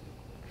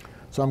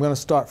 So I'm going to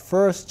start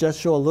first, just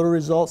show a little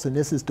results, and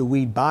this is the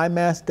weed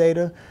biomass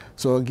data.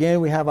 So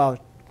again, we have our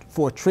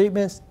 4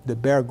 treatments: the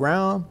bare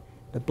ground,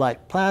 the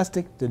black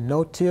plastic, the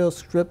no-till,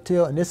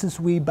 strip-till, and this is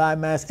weed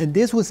biomass. And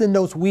this was in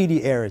those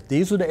weedy areas.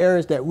 These were the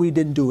areas that we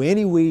didn't do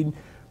any weeding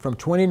from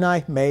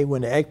 29th May,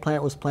 when the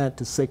eggplant was planted,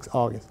 to 6th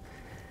August.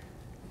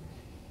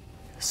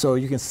 So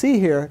you can see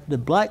here, the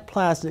black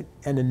plastic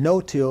and the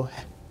no-till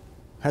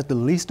has the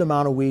least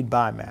amount of weed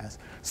biomass.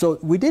 So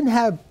we didn't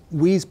have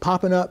weeds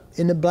popping up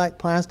in the black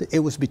plastic, it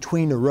was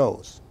between the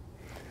rows.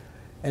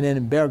 And then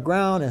in bare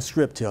ground and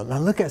strip-till. Now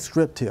look at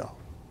strip-till.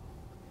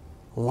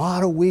 A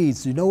lot of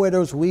weeds. You know where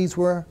those weeds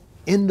were?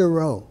 In the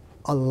row.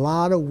 A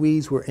lot of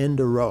weeds were in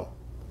the row.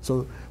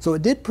 So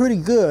it did pretty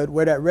good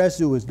where that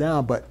residue was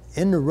down, but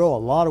in the row, a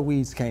lot of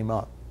weeds came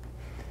up.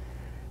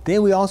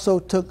 Then we also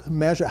took a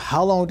measure,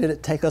 how long did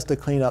it take us to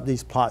clean up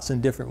these plots in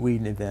different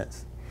weeding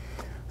events?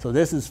 So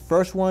this is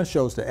first one,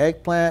 shows the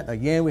eggplant.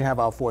 Again, we have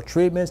our 4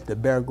 treatments: the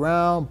bare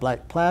ground,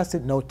 black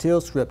plastic, no-till,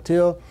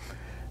 strip-till.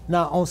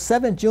 Now on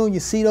 7th June, you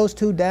see those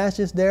 2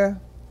 dashes there?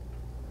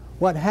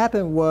 What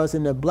happened was,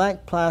 in the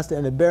black plastic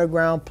and the bare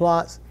ground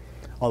plots,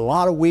 a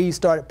lot of weeds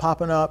started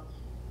popping up.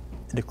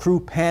 The crew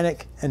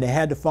panicked and they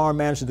had the farm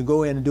manager to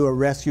go in and do a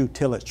rescue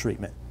tillage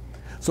treatment.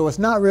 So it's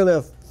not really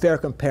a fair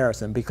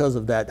comparison because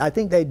of that. I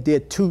think they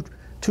did two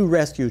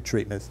rescue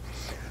treatments.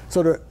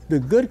 So the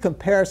good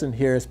comparison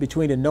here is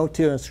between the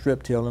no-till and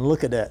strip-till, and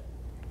look at that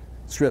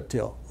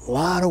strip-till. A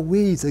lot of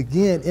weeds,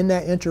 again, in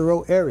that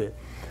inter-row area.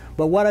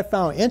 But what I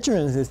found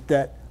interesting is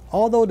that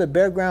although the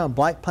bare ground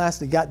black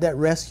plastic got that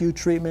rescue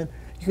treatment,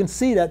 you can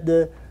see that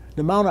the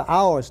amount of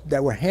hours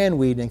that were hand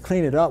weeding and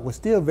clean it up was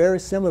still very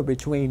similar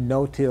between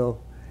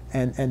no-till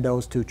and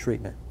those 2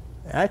 treatments.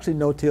 Actually,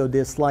 no-till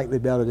did slightly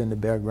better than the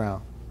bare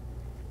ground.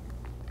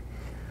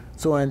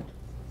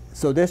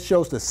 So this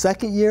shows the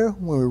 2nd year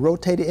when we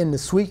rotated in the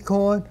sweet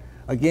corn.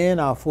 Again,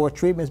 our 4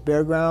 treatments: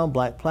 bare ground,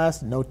 black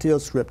plastic, no-till,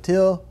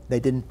 strip-till. They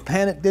didn't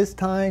panic this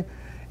time.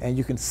 And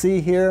you can see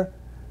here,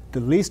 the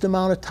least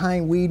amount of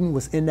time weeding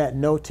was in that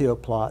no-till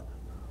plot,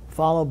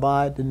 followed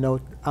by the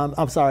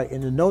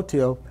in the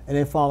no-till, and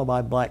then followed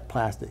by black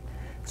plastic.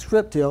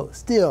 Strip-till,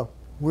 still,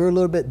 we're a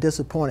little bit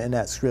disappointed in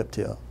that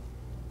strip-till.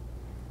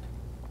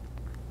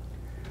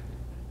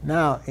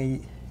 Now,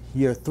 in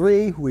year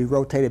 3, we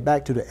rotated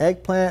back to the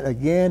eggplant.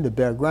 Again, the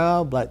bare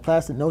ground, black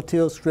plastic,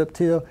 no-till,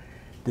 strip-till.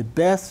 The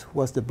best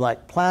was the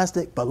black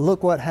plastic, but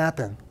look what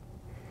happened.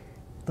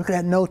 Look at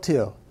that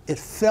no-till. It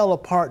fell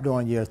apart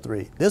during year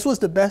 3. This was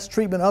the best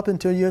treatment up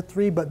until year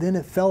 3, but then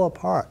it fell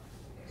apart.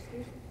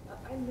 Excuse me,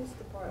 I missed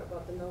the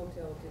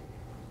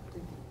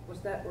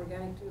that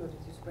organic too, or did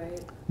you spray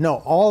it? No,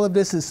 all of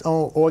this is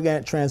on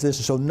organic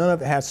transition, so none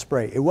of it has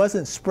spray. It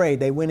wasn't sprayed,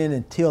 they went in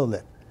and tilled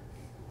it.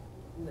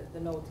 The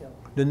no-till?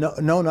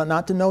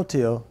 Not the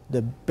no-till,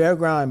 the bare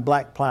ground and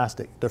black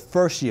plastic, the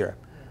first year.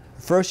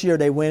 The first year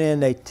they went in,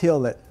 they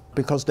tilled it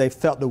because they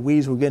felt the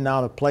weeds were getting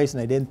out of place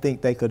and they didn't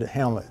think they could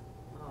handle it.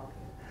 Oh,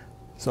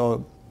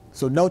 okay.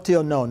 So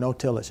no-till, no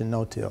tillage and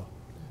no-till.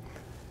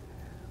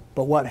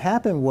 But what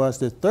happened was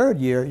the third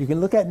year, you can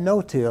look at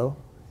no-till,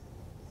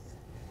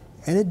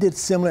 and it did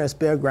similar as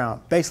bare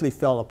ground, basically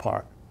fell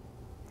apart.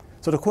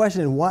 So the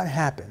question is, what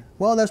happened?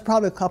 Well, there's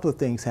probably a couple of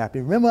things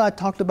happening. Remember I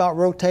talked about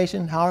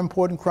rotation, how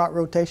important crop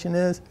rotation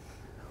is?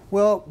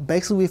 Well,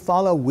 basically we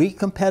follow a weak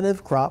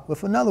competitive crop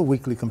with another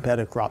weakly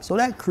competitive crop. So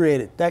that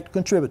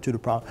contributed to the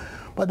problem.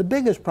 But the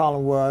biggest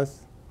problem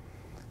was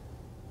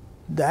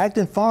the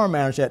acting farm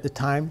manager at the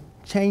time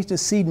changed the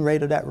seeding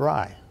rate of that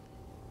rye.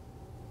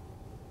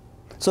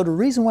 So the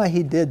reason why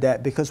he did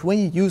that, because when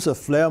you use a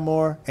flare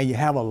mower and you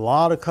have a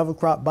lot of cover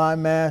crop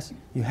biomass,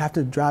 you have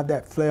to drive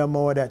that flare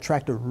mower, that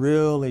tractor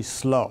really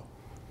slow.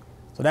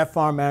 So that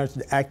farm manager,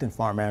 the acting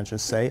farm manager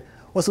say,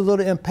 was a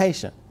little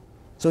impatient.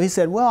 So he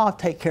said, well, I'll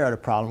take care of the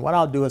problem. What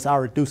I'll do is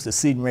I'll reduce the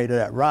seeding rate of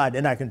that rye,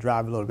 then I can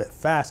drive a little bit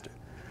faster.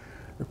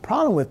 The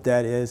problem with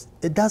that is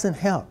it doesn't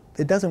help.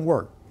 It doesn't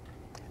work.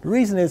 The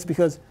reason is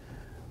because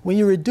when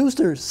you reduce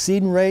the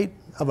seeding rate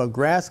of a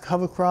grass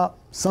cover crop,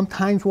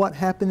 sometimes what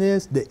happens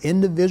is the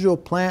individual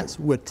plants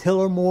will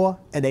tiller more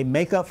and they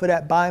make up for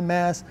that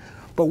biomass.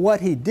 But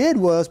what he did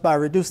was, by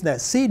reducing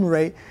that seeding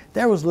rate,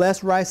 there was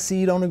less rice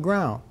seed on the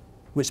ground,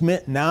 which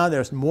meant now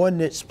there's more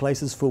niche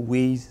places for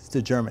weeds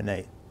to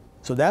germinate.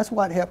 So that's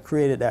what helped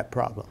create that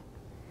problem.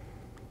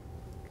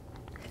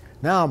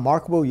 Now,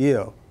 markable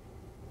yield.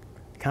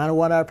 Kind of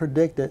what I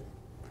predicted.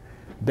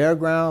 Bare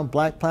ground,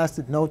 black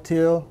plastic,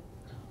 no-till.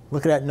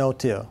 Look at that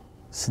no-till.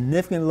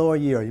 Significant lower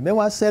yield. You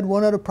remember I said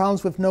one of the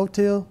problems with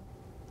no-till?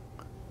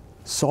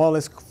 Soil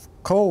is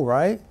cold,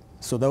 right?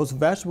 So those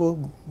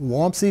vegetables,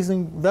 warm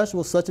season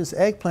vegetables such as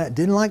eggplant,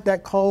 didn't like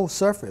that cold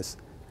surface.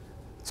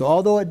 So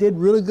although it did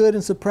really good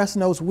in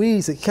suppressing those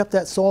weeds, it kept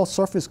that soil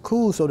surface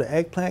cool, so the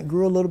eggplant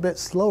grew a little bit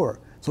slower.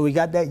 So we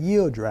got that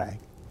yield drag. Did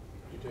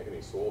you take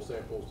any soil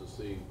samples to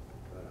see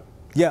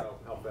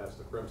how fast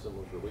the crimson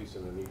was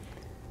releasing in each?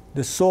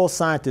 The soil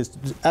scientist,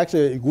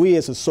 actually Gui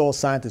is a soil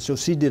scientist, so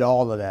she did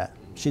all of that.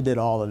 She did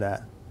all of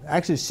that.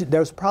 Actually,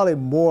 there's probably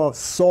more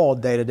soil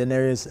data than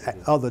there is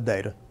other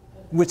data,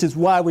 which is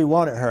why we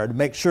wanted her, to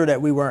make sure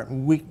that we weren't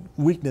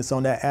weakness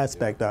on that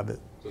aspect of it.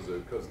 So is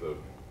it because the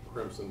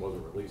crimson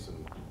wasn't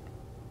releasing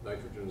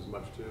nitrogen as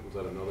much too? Was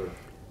that another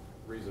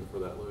reason for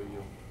that low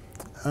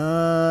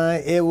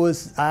yield? It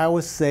was, I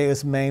would say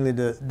it's mainly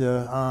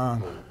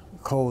the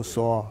cold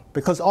soil,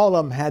 because all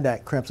of them had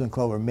that crimson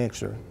clover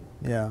mixture,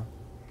 yeah.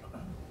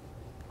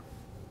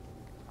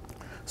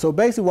 So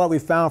basically what we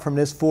found from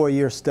this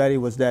 4-year study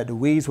was that the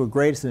weeds were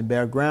greatest in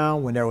bare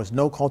ground when there was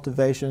no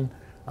cultivation,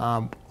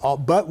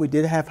 but we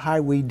did have high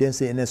weed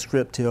density in the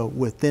strip till,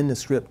 within the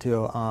strip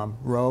till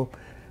row.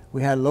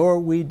 We had lower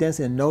weed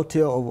density and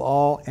no-till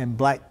overall and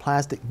black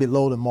plastic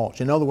below the mulch.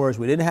 In other words,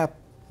 we didn't have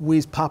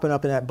weeds popping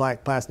up in that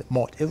black plastic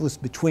mulch. It was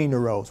between the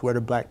rows where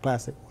the black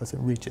plastic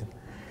wasn't reaching.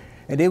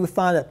 And then we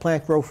found that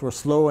plant growth was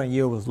slower and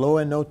yield was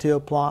lower in no-till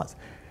plots.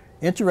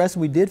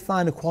 Interesting, we did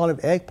find the quality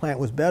of eggplant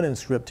was better in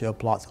strip-till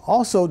plots.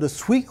 Also, the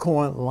sweet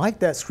corn, like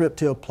that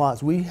strip-till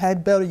plots, we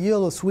had better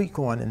yield of sweet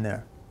corn in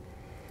there.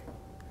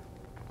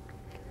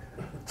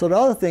 So the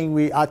other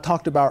thing I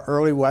talked about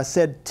earlier, where I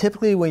said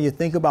typically when you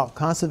think about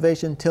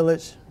conservation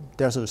tillage,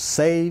 there's a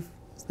save,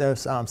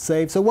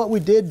 save. So what we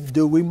did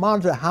do, we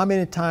monitored how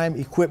many times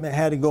equipment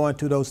had to go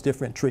into those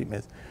different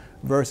treatments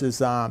versus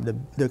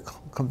the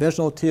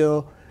conventional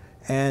till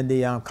and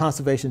the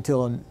conservation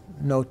till and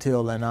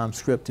no-till and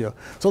strip-till.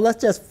 So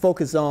let's just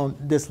focus on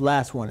this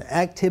last one,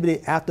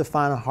 activity after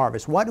final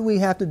harvest. What do we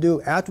have to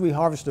do after we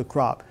harvest the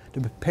crop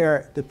to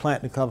prepare to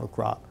plant the cover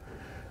crop?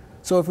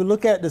 So if we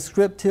look at the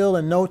strip-till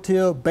and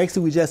no-till,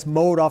 basically we just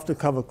mowed off the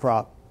cover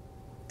crop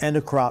and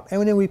the crop,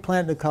 and then we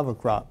planted the cover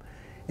crop.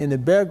 In the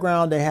bare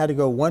ground, they had to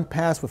go 1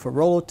 pass with a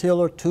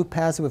rototiller, 2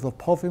 passes with a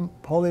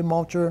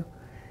polymulcher,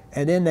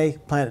 and then they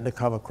planted the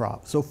cover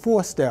crop. So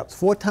 4 steps,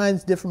 4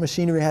 times different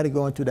machinery had to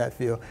go into that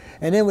field.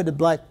 And then with the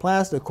black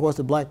plastic, of course,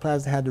 the black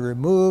plastic had to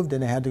remove,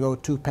 then they had to go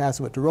 2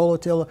 passes with the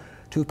rototiller,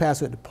 2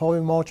 passes with the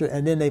polymulcher,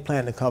 and then they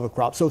planted the cover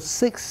crop. So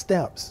 6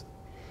 steps.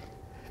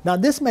 Now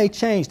this may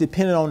change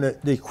depending on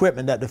the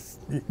equipment that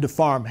the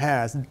farm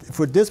has.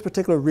 For this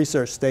particular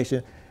research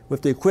station,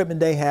 with the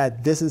equipment they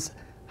had, this is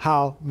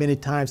how many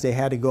times they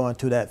had to go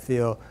into that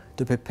field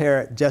to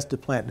prepare it just to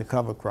plant the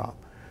cover crop.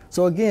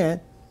 So again,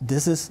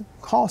 this is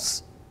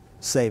cost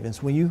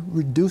savings when you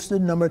reduce the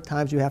number of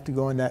times you have to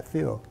go in that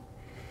field.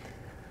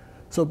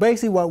 So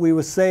basically what we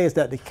would say is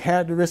that the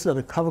characteristic of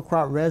the cover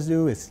crop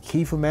residue is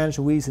key for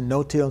managing weeds in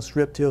no-till and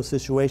strip-till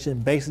situation.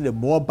 Basically, the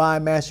more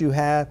biomass you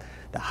have,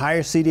 the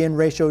higher CDN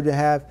ratio you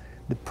have,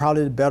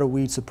 probably the better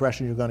weed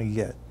suppression you're going to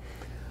get.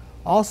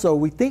 Also,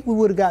 we think we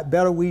would have got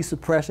better weed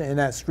suppression in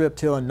that strip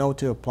till and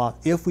no-till plot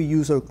if we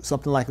use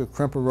something like a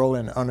crimper roller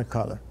and an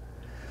undercutter.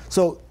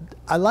 So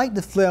I like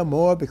the flare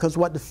mower because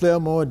what the flare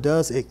mower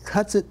does, it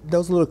cuts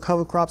those little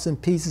cover crops in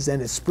pieces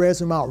and it spreads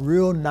them out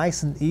real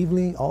nice and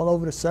evenly all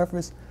over the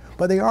surface,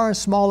 but they are in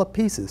smaller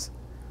pieces.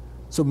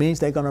 So it means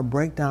they're gonna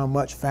break down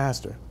much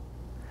faster.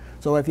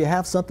 So if you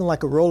have something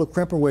like a roller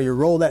crimper where you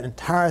roll that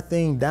entire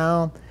thing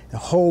down, the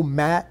whole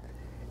mat,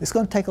 it's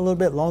gonna take a little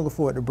bit longer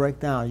for it to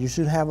break down. You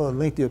should have a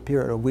lengthier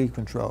period of weed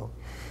control.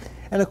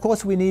 And of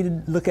course we need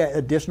to look at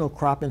additional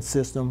cropping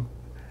system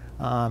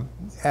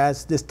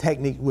as this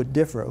technique would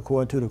differ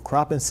according to the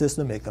cropping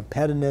system and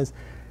competitiveness,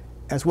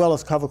 as well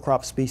as cover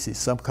crop species.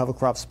 Some cover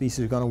crop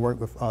species are going to work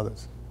with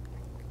others.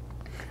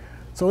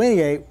 So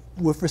anyway,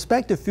 with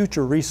respect to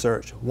future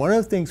research, one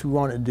of the things we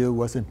wanted to do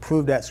was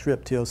improve that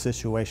strip till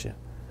situation.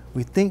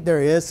 We think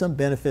there is some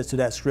benefits to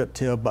that strip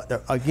till,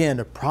 but again,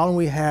 the problem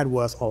we had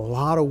was a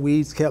lot of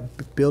weeds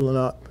kept building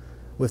up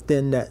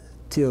within that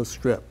till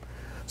strip.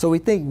 So we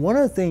think one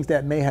of the things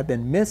that may have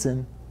been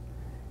missing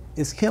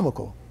is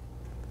chemical.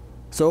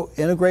 So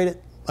integrated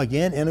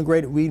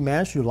weed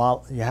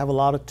management, you have a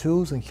lot of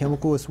tools and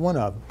chemical is one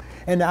of them.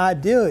 And the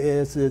idea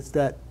is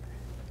that,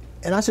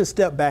 and I should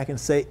step back and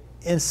say,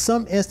 in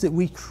some instance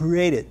we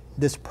created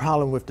this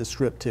problem with the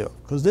strip till,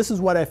 because this is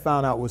what I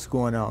found out was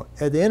going on.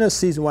 At the end of the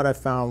season, what I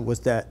found was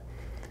that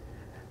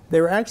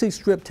they were actually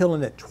strip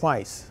tilling it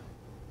twice.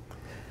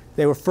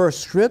 They were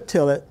first strip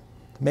till it,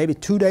 maybe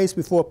 2 days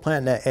before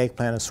planting that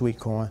eggplant or sweet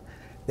corn.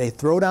 They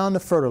throw down the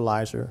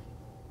fertilizer,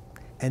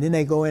 and then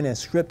they go in and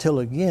strip till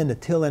again to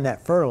till in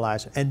that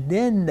fertilizer, and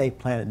then they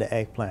planted the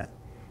eggplant.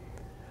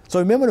 So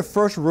remember the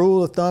first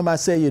rule of thumb I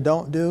said you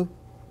don't do?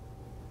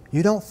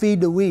 You don't feed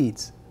the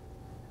weeds.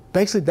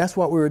 Basically, that's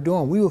what we were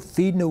doing. We were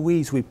feeding the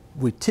weeds. We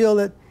till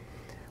it,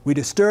 we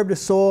disturb the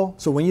soil.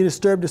 So when you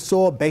disturb the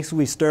soil, basically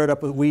we stirred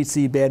up a weed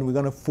seed bed and we're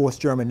gonna force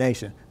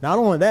germination. Not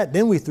only that,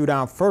 then we threw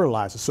down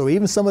fertilizer. So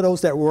even some of those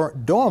that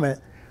weren't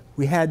dormant,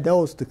 we had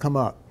those to come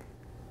up.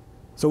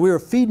 So we were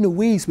feeding the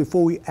weeds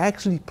before we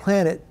actually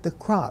planted the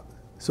crop.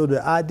 So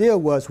the idea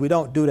was we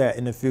don't do that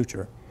in the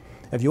future.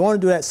 If you want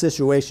to do that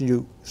situation,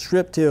 you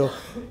strip till,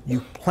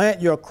 you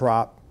plant your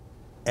crop,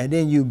 and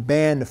then you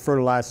ban the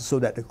fertilizer so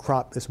that the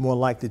crop is more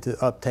likely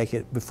to uptake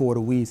it before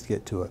the weeds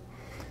get to it.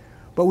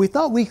 But we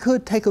thought we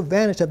could take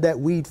advantage of that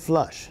weed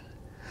flush.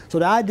 So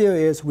the idea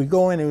is we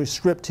go in and we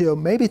strip till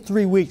maybe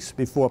 3 weeks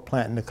before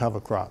planting the cover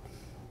crop.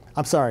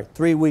 I'm sorry,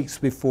 3 weeks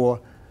before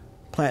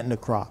planting the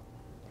crop.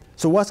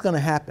 So what's going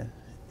to happen?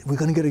 We're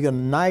going to get a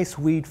nice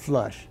weed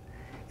flush.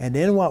 And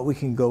then what we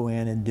can go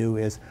in and do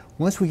is,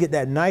 once we get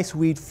that nice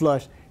weed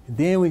flush,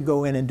 then we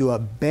go in and do a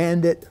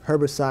banded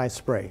herbicide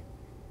spray.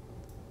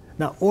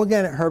 Now,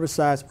 organic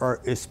herbicides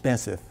are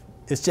expensive.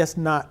 It's just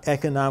not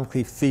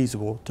economically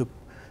feasible to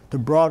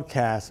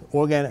broadcast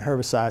organic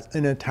herbicides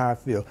in the entire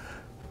field.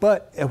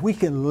 But if we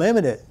can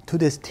limit it to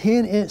this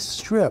 10-inch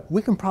strip,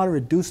 we can probably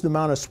reduce the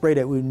amount of spray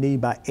that we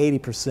need by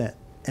 80%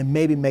 and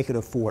maybe make it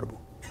affordable.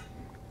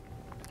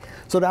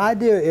 So the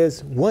idea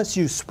is once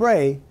you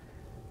spray,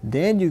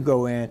 then you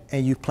go in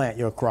and you plant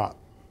your crop.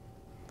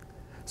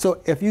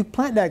 So if you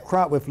plant that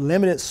crop with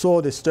limited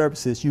soil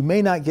disturbances, you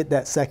may not get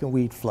that second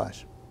weed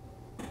flush,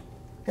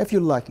 if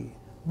you're lucky.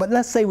 But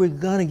let's say we're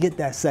gonna get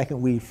that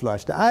second weed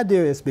flush. The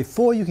idea is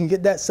before you can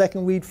get that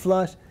second weed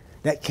flush,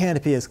 that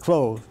canopy is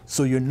closed,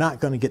 so you're not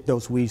gonna get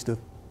those weeds to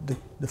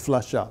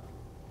flush up.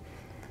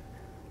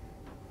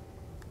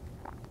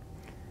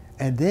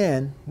 And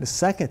then the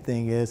second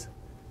thing is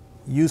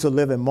use a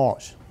living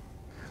mulch.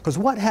 Because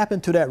what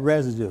happened to that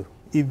residue?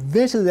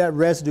 Eventually that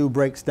residue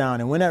breaks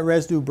down, and when that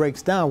residue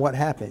breaks down, what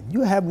happened?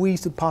 You have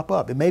weeds to pop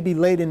up. It may be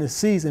late in the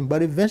season,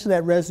 but eventually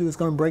that residue is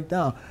going to break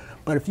down.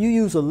 But if you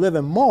use a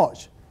living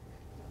mulch,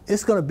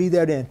 it's going to be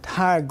there the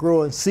entire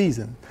growing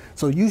season.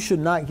 So you should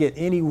not get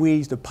any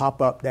weeds to pop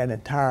up that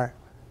entire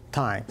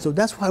time. So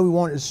that's why we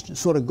wanted to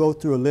sort of go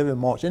through a living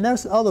mulch. And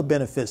there's other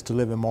benefits to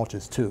living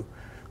mulches too.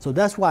 So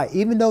that's why,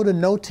 even though the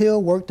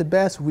no-till worked the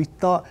best, we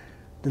thought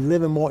the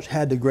living mulch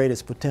had the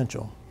greatest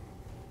potential.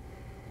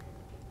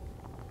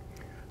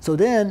 So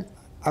then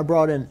I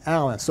brought in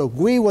Alan. So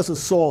Guy was a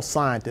soil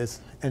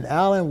scientist and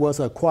Alan was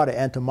an aquatic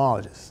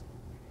entomologist.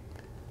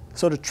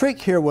 So the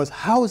trick here was,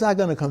 how was I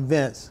going to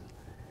convince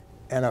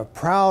a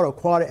proud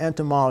aquatic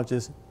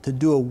entomologist to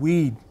do a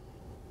weed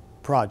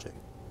project?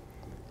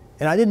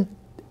 And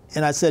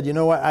I said, you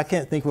know what, I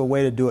can't think of a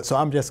way to do it, so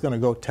I'm just going to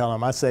go tell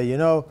him. I say, you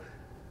know,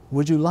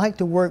 would you like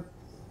to work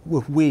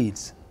with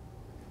weeds?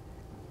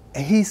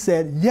 And he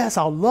said, yes,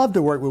 I'd love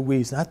to work with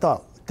weeds. And I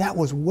thought, that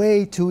was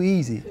way too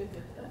easy.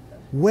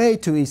 Way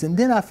too easy. And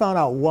then I found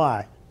out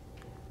why.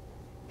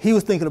 He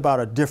was thinking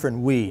about a different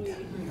weed.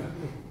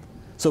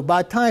 So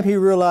by the time he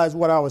realized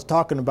what I was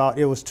talking about,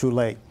 it was too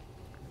late.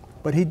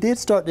 But he did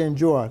start to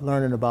enjoy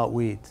learning about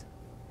weeds.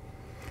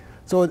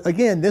 So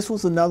again, this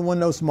was another one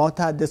of those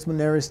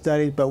multidisciplinary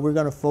studies, but we're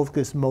going to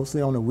focus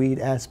mostly on the weed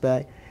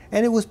aspect.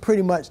 And it was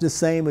pretty much the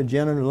same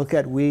agenda to look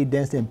at weed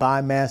density and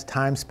biomass,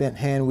 time spent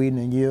hand weeding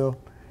and yield.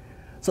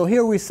 So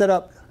here we set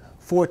up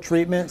 4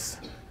 treatments.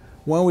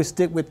 One, we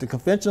stick with the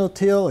conventional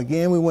till.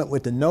 Again, we went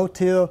with the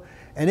no-till.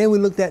 And then we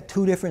looked at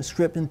two different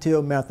strip and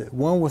till methods.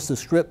 One was the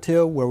strip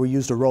till, where we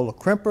used a roller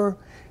crimper,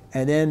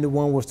 and then the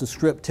one was the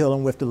strip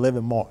tilling with the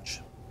living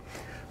mulch.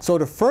 So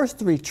the first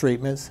three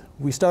treatments,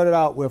 we started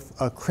out with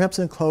a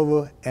crimson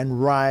clover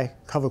and rye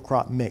cover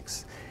crop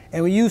mix.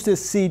 And we used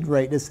this seed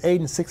rate, this 8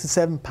 and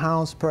 67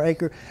 pounds per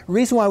acre. The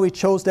reason why we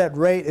chose that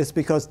rate is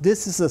because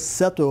this is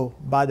acceptable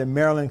by the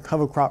Maryland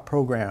cover crop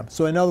program.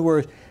 So in other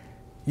words,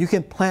 you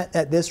can plant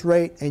at this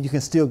rate and you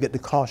can still get the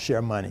cost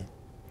share money.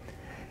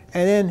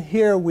 And then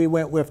here we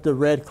went with the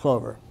red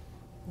clover.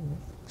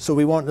 So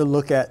we wanted to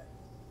look at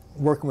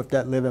working with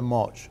that living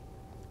mulch.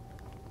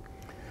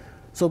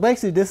 So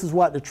basically this is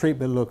what the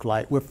treatment looked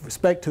like. With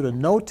respect to the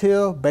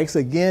no-till,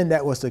 basically again,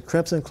 that was the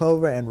crimson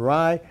clover and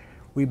rye.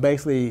 We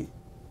basically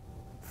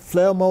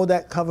flail mowed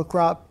that cover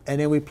crop, and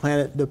then we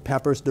planted the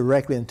peppers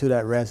directly into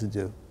that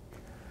residue.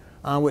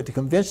 With the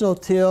conventional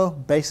till,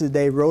 basically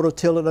they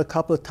rototill it a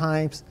couple of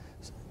times.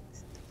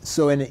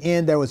 So in the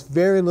end, there was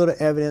very little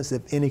evidence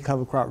of any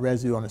cover crop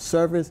residue on the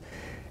surface.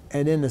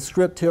 And then the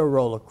strip till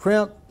roller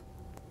crimp,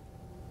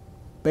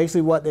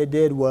 basically what they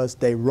did was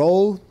they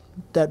rolled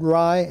that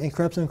rye and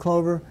crimson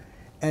clover,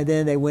 and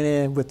then they went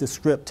in with the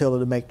strip tiller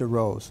to make the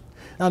rows.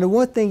 Now the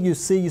one thing you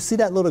see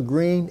that little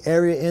green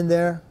area in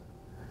there?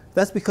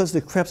 That's because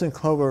the crimson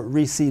clover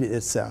reseeded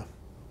itself.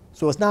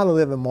 So it's not a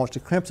living mulch, the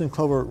crimson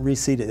clover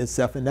reseeded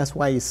itself, and that's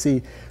why you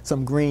see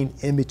some green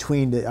in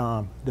between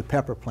the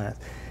pepper plants.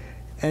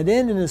 And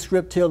then in the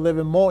strip till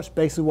living mulch,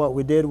 basically what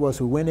we did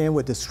was we went in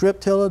with the strip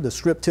till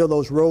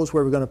those rows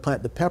where we're going to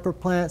plant the pepper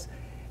plants,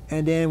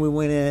 and then we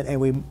went in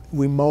and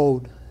we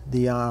mowed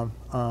the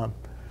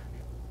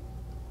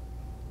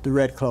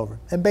red clover.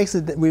 And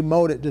basically we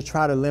mowed it to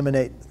try to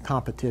eliminate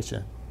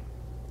competition.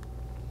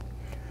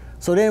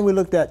 So then we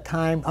looked at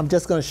time. I'm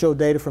just going to show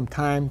data from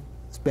time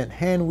spent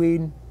hand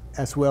weeding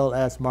as well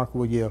as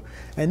marketable yield.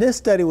 And this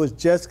study was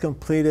just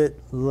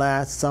completed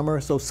last summer,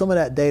 so some of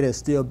that data is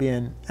still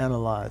being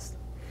analyzed.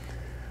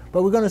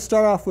 But we're going to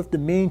start off with the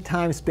mean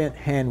time spent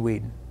hand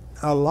weeding.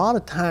 A lot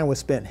of time was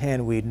spent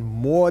hand weeding,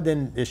 more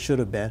than it should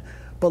have been.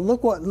 But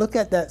look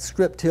at that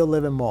strip till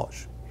living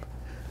mulch.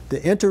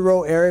 The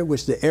interrow area,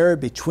 which is the area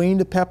between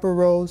the pepper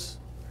rows,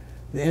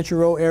 the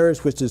interrow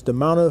areas, which is the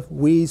amount of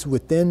weeds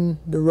within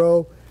the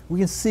row, we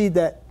can see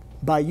that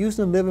by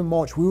using the living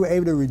mulch, we were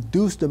able to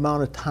reduce the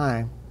amount of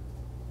time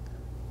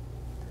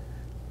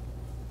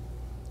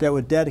that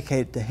were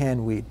dedicated to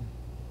hand weeding.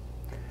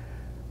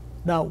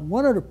 Now,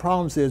 one of the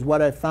problems is,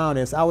 what I found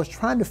is, I was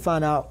trying to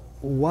find out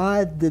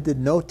why did the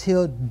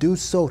no-till do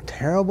so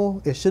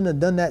terrible? It shouldn't have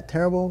done that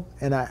terrible.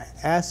 And I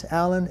asked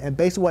Alan, and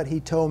basically what he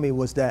told me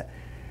was that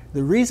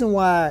the reason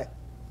why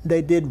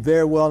they did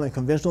very well in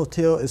conventional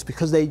till is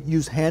because they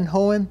used hand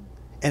hoeing,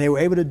 and they were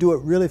able to do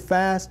it really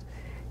fast.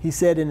 He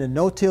said in the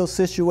no-till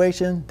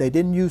situation, they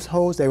didn't use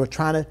hoes. They were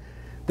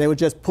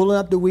just pulling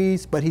up the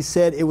weeds, but he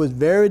said it was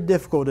very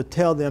difficult to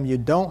tell them you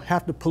don't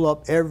have to pull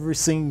up every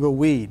single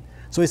weed.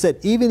 So he said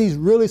even these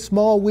really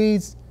small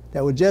weeds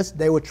that were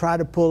they would try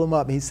to pull them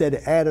up. He said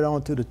it added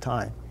on to the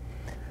time.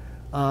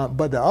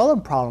 But the other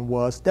problem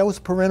was there was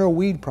a perennial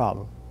weed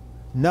problem,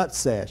 nut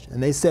sedge.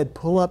 And they said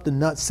pull up the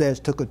nut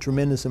sedge took a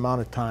tremendous amount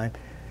of time.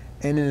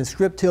 And in the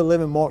strip till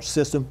living mulch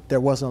system,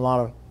 there wasn't a lot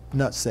of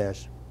nut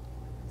sedge.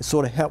 It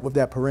sort of helped with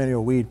that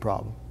perennial weed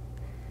problem.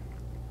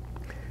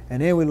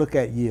 And then we look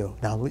at yield.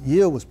 Now,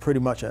 yield was pretty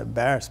much an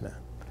embarrassment.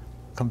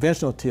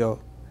 Conventional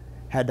till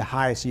had the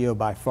highest yield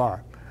by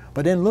far.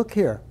 But then look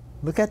here.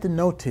 Look at the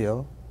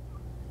no-till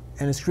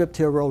and the strip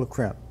till roller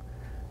crimp.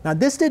 Now,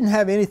 this didn't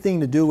have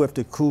anything to do with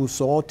the cool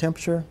soil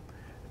temperature.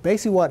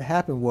 Basically, what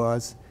happened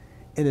was,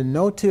 in the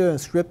no-till and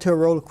strip till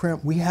roller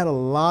crimp, we had a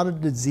lot of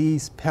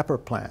diseased pepper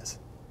plants.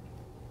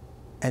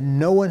 And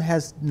no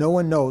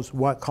one knows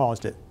what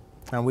caused it.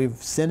 And we've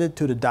sent it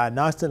to the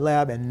diagnostic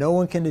lab, and no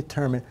one can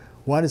determine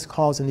what is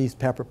causing these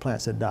pepper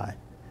plants to die.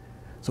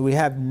 So we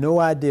have no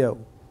idea.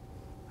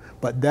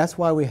 But that's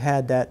why we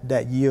had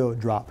that yield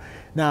drop.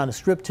 Now in the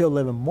strip till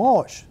living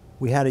mulch,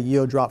 we had a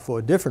yield drop for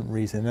a different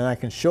reason, and I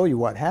can show you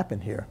what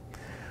happened here.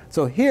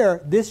 So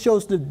here, this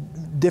shows the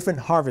different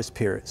harvest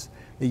periods.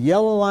 The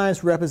yellow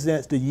lines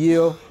represents the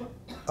yield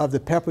of the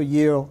pepper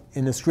yield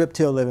in the strip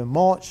till living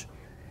mulch,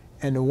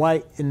 and the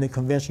white in the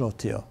conventional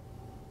till.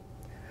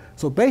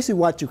 So basically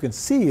what you can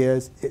see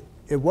is,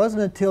 it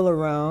wasn't until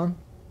around,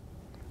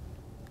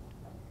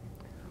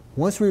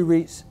 once we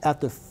reached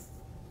after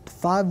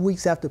 5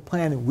 weeks after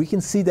planting, we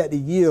can see that the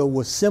yield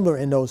was similar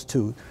in those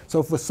two.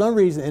 So for some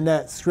reason in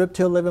that strip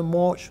till living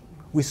mulch,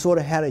 we sort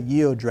of had a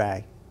yield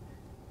drag.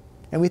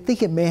 And we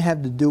think it may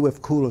have to do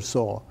with cooler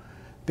soil.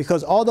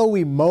 Because although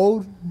we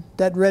mowed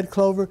that red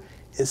clover,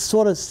 it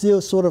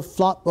still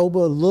flopped over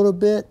a little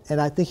bit,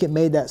 and I think it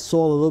made that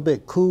soil a little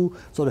bit cool,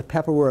 so the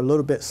pepper were a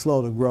little bit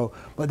slow to grow.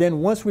 But then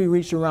once we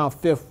reached around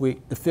the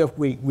fifth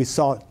week, we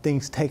saw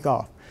things take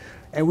off.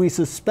 And we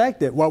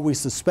suspected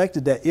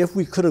that if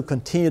we could have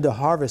continued to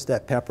harvest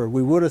that pepper,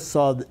 we would have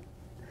saw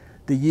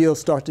the the yield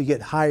starts to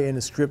get higher in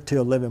the strip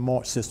till living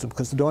mulch system,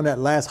 because during that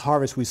last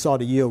harvest we saw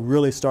the yield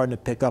really starting to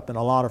pick up and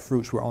a lot of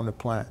fruits were on the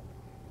plant.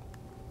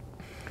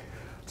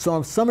 So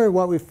in summary,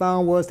 what we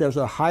found was there's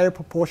a higher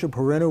proportion of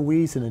perennial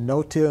weeds in the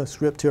no-till and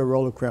strip-till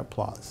roller crimp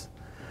plots.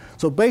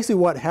 So basically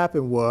what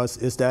happened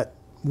is that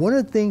one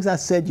of the things I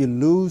said you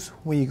lose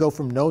when you go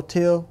from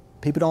no-till,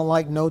 people don't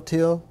like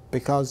no-till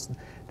because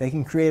they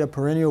can create a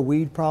perennial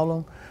weed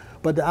problem.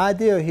 But the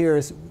idea here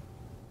is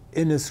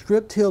in the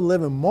strip-till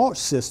living mulch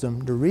system,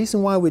 the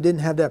reason why we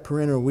didn't have that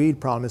perennial weed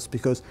problem is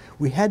because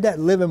we had that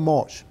living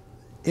mulch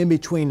in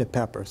between the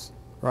peppers,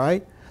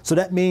 right? So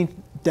that means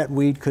that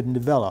weed couldn't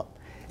develop.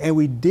 And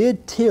we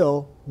did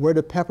till where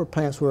the pepper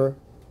plants were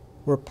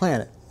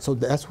planted. So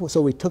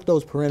so we took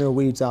those perennial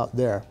weeds out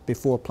there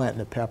before planting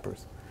the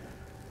peppers.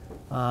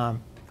 And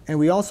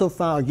we also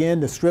found, again,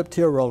 the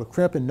strip-till, roller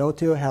crimp, and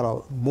no-till had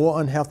a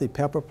more unhealthy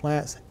pepper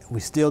plants. We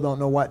still don't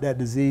know what that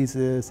disease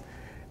is.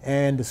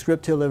 And the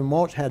strip-till living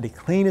mulch had the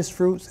cleanest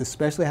fruits,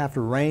 especially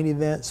after rain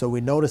events. So we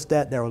noticed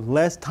that there was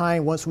less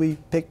time once we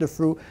picked the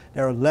fruit,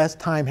 there was less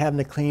time having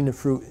to clean the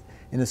fruit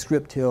in the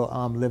strip-till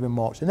living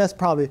mulch. And that's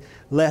probably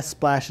less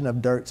splashing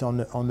of dirt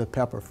on the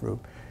pepper fruit.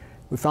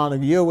 We found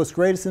the yield was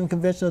greatest in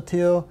conventional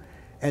till.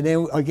 And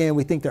then again,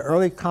 we think the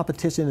early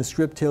competition in the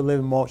strip-till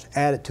living mulch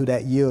added to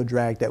that yield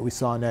drag that we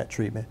saw in that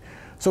treatment.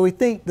 So we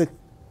think that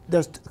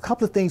there's a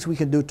couple of things we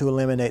can do to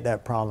eliminate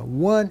that problem.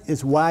 One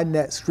is widen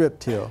that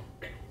strip-till.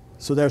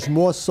 So there's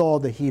more soil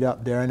to heat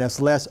up there, and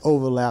there's less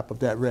overlap of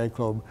that red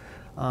clover.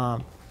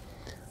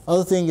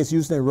 Other thing is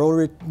using a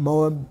rotary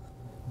mower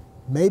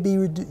may be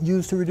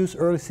used to reduce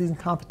early season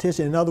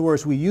competition. In other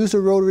words, we use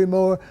a rotary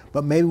mower,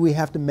 but maybe we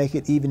have to make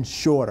it even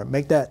shorter,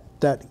 make that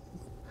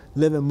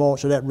living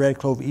mulch or that red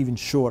clover even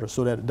shorter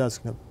so that it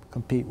doesn't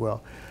compete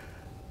well.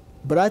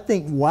 But I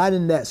think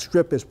widening that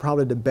strip is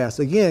probably the best.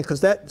 Again,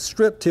 because that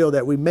strip till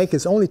that we make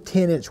is only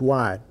 10-inch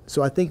wide.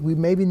 So I think we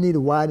maybe need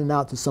to widen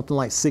out to something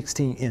like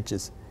 16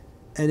 inches.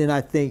 And then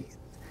I think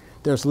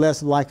there's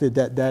less likely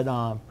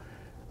that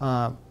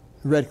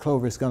red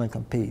clover is going to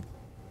compete.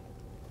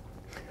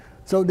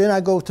 So then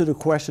I go to the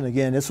question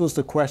again. This was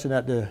the question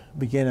at the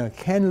beginning.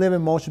 Can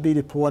living mulch be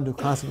deployed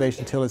into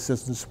conservation tillage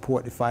systems to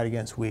support the fight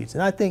against weeds?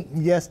 And I think,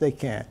 yes, they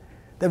can.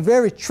 They're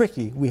very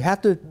tricky. We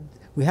have to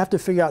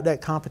figure out that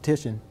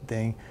competition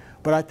thing,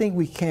 but I think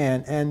we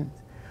can.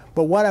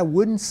 But what I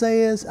wouldn't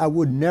say is I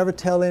would never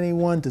tell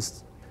anyone to,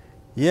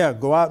 yeah,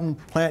 go out and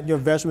plant your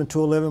vegetable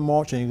into a living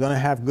mulch and you're going to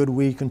have good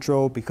weed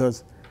control,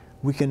 because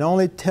we can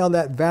only tell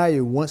that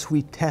value once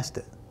we test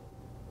it.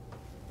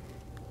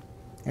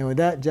 And with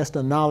that, just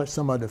acknowledge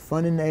some of the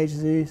funding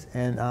agencies,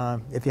 and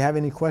if you have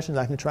any questions,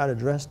 I can try to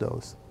address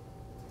those.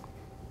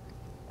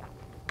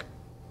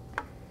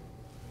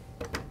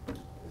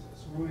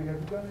 Cerruti,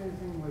 have you done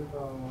anything with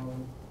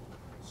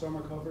summer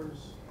covers?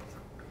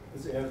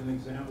 As an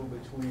example,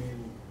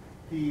 between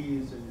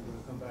peas and you're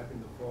going to come back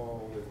in the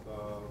fall with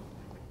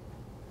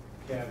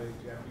cabbage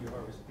after you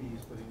harvest peas,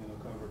 putting in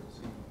a cover to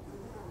see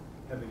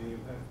have any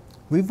impact?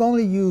 We've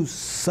only used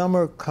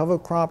summer cover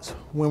crops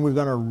when we're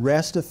going to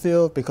rest the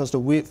field because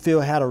the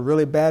field had a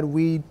really bad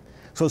weed.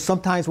 So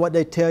sometimes what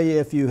they tell you,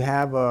 if you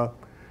have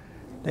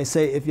they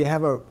say if you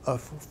have a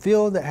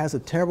field that has a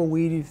terrible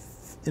weed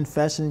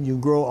infestation, you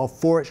grow a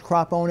forage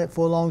crop on it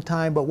for a long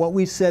time. But what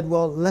we said,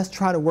 well, let's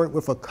try to work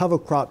with a cover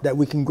crop that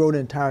we can grow the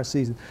entire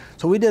season.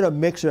 So we did a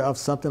mixture of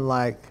sun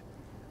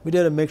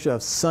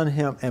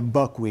hemp and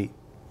buckwheat.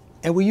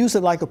 And we use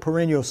it like a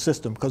perennial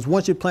system, because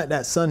once you plant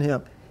that sun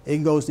hemp,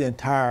 it goes the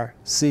entire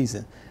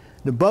season.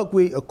 The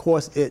buckwheat, of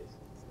course, it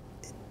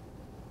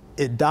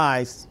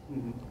dies,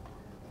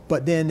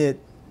 but then it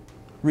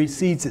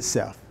reseeds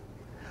itself.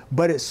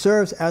 But it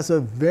serves as a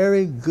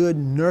very good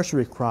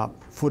nursery crop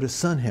for the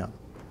sun hemp.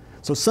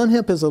 So sun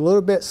hemp is a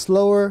little bit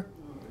slower,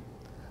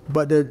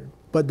 but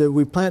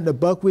we plant the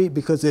buckwheat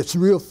because it's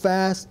real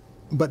fast,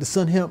 but the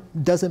sun hemp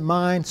doesn't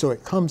mind, so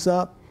it comes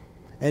up.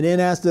 And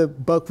then as the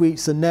buckwheat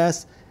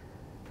senesces,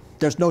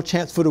 there's no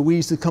chance for the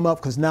weeds to come up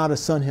because now the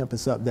sun hemp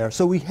is up there.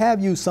 So we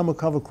have used summer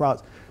cover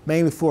crops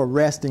mainly for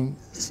resting,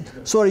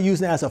 sort of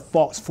using it as a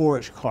false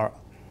forage crop.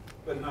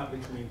 But not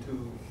between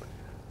two?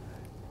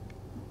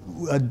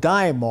 A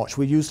dye mulch,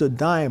 we used a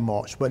dye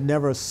mulch, but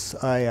never a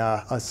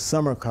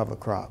summer cover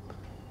crop.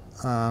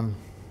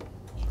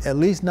 At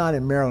least not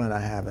in Maryland,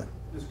 I haven't.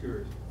 Just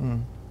curious.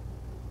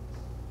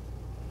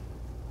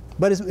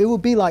 But it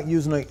would be like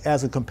using it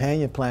as a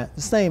companion plant,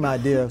 the same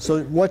idea.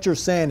 So what you're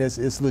saying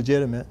is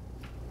legitimate.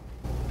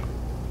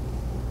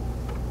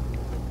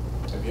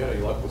 Have you had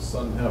any luck with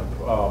sun hemp,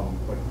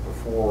 like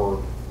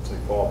before, say,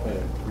 fall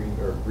planted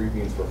green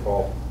beans for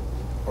fall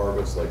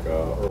harvest, like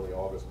early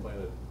August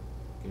planted?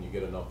 Can you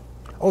get enough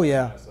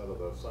mass out of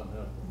the sun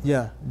hemp?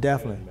 Yeah,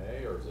 definitely. In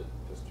May, or is it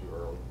just too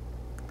early?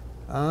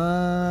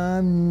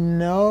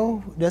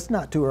 No, that's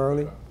not too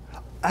early. Okay.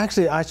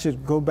 Actually, I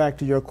should go back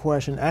to your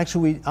question.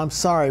 Actually, I'm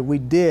sorry, we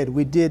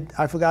did.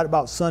 I forgot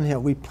about sun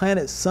hemp. We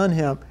planted sun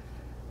hemp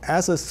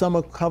as a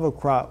summer cover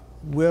crop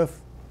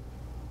with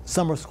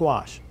summer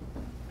squash.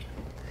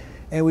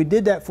 And we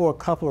did that for a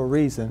couple of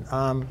reasons.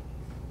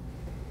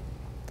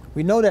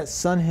 We know that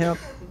sun hemp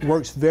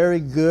works very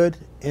good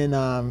in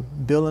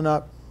building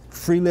up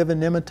free-living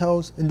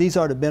nematodes, and these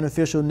are the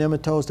beneficial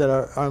nematodes that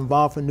are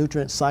involved in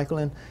nutrient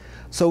cycling.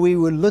 So we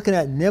were looking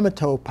at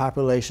nematode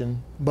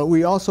population, but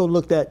we also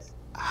looked at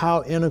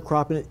how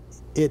intercropping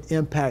it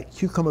impact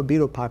cucumber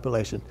beetle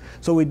population.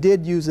 So we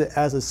did use it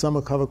as a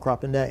summer cover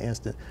crop in that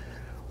instant.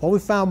 What we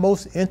found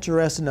most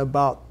interesting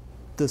about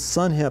the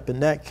sun hemp in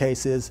that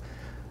case is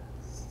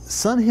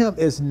sun hemp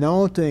is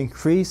known to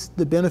increase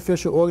the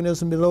beneficial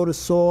organism below the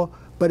soil,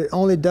 but it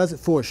only does it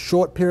for a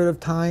short period of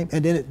time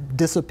and then it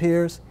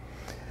disappears.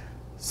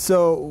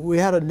 So we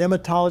had a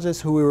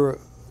nematologist who we were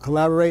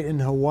collaborating in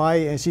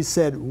Hawaii, and she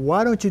said,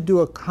 why don't you do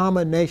a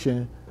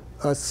combination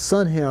of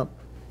sun hemp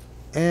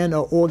and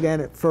an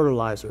organic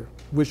fertilizer,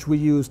 which we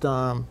used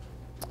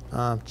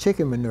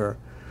chicken manure.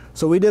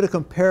 So we did a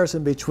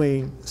comparison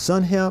between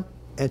sun hemp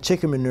and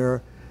chicken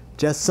manure,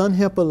 just sun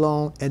hemp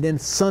alone, and then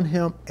sun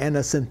hemp and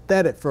a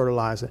synthetic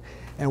fertilizer.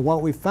 And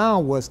what we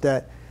found was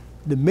that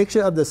the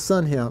mixture of the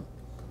sun hemp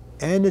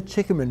and the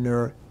chicken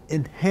manure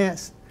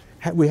enhanced,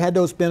 we had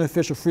those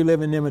beneficial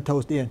free-living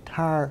nematodes the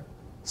entire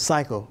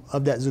cycle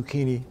of that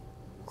zucchini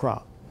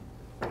crop.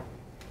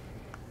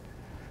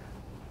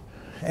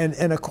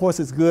 And of course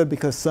it's good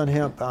because sun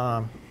hemp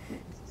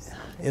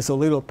is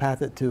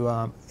allelopathic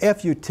to,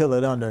 if you till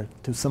it under,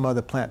 to some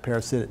other plant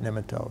parasitic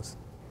nematodes.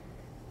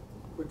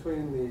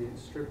 Between the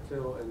strip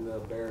till and the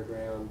bare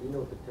ground, do you know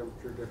what the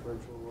temperature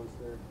differential was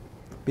there?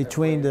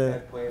 Between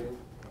at planting?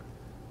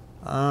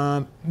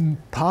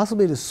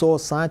 Possibly the soil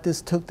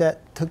scientists took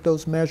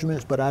those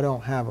measurements, but I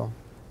don't have them.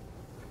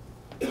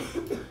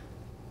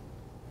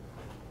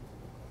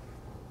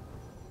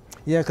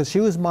 Yeah, because she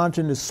was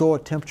monitoring the soil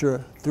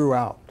temperature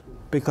throughout,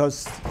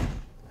 because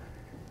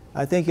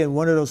I think in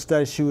one of those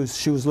studies she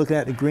was looking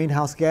at the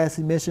greenhouse gas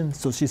emissions,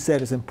 so she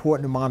said it's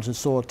important to monitor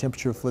soil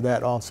temperature for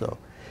that also.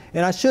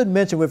 And I should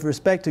mention, with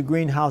respect to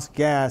greenhouse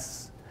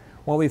gas,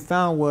 what we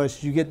found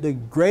was you get the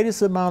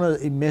greatest amount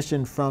of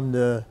emission from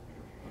the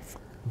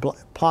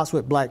plots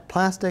with black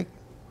plastic,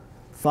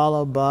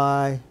 followed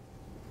by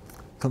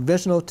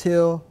conventional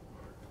till,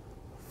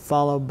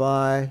 followed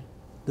by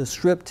the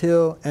strip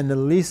till, and the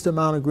least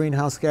amount of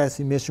greenhouse gas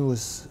emission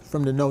was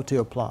from the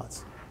no-till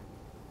plots.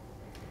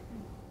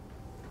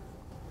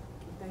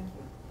 Thank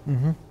you.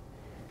 Mm-hmm.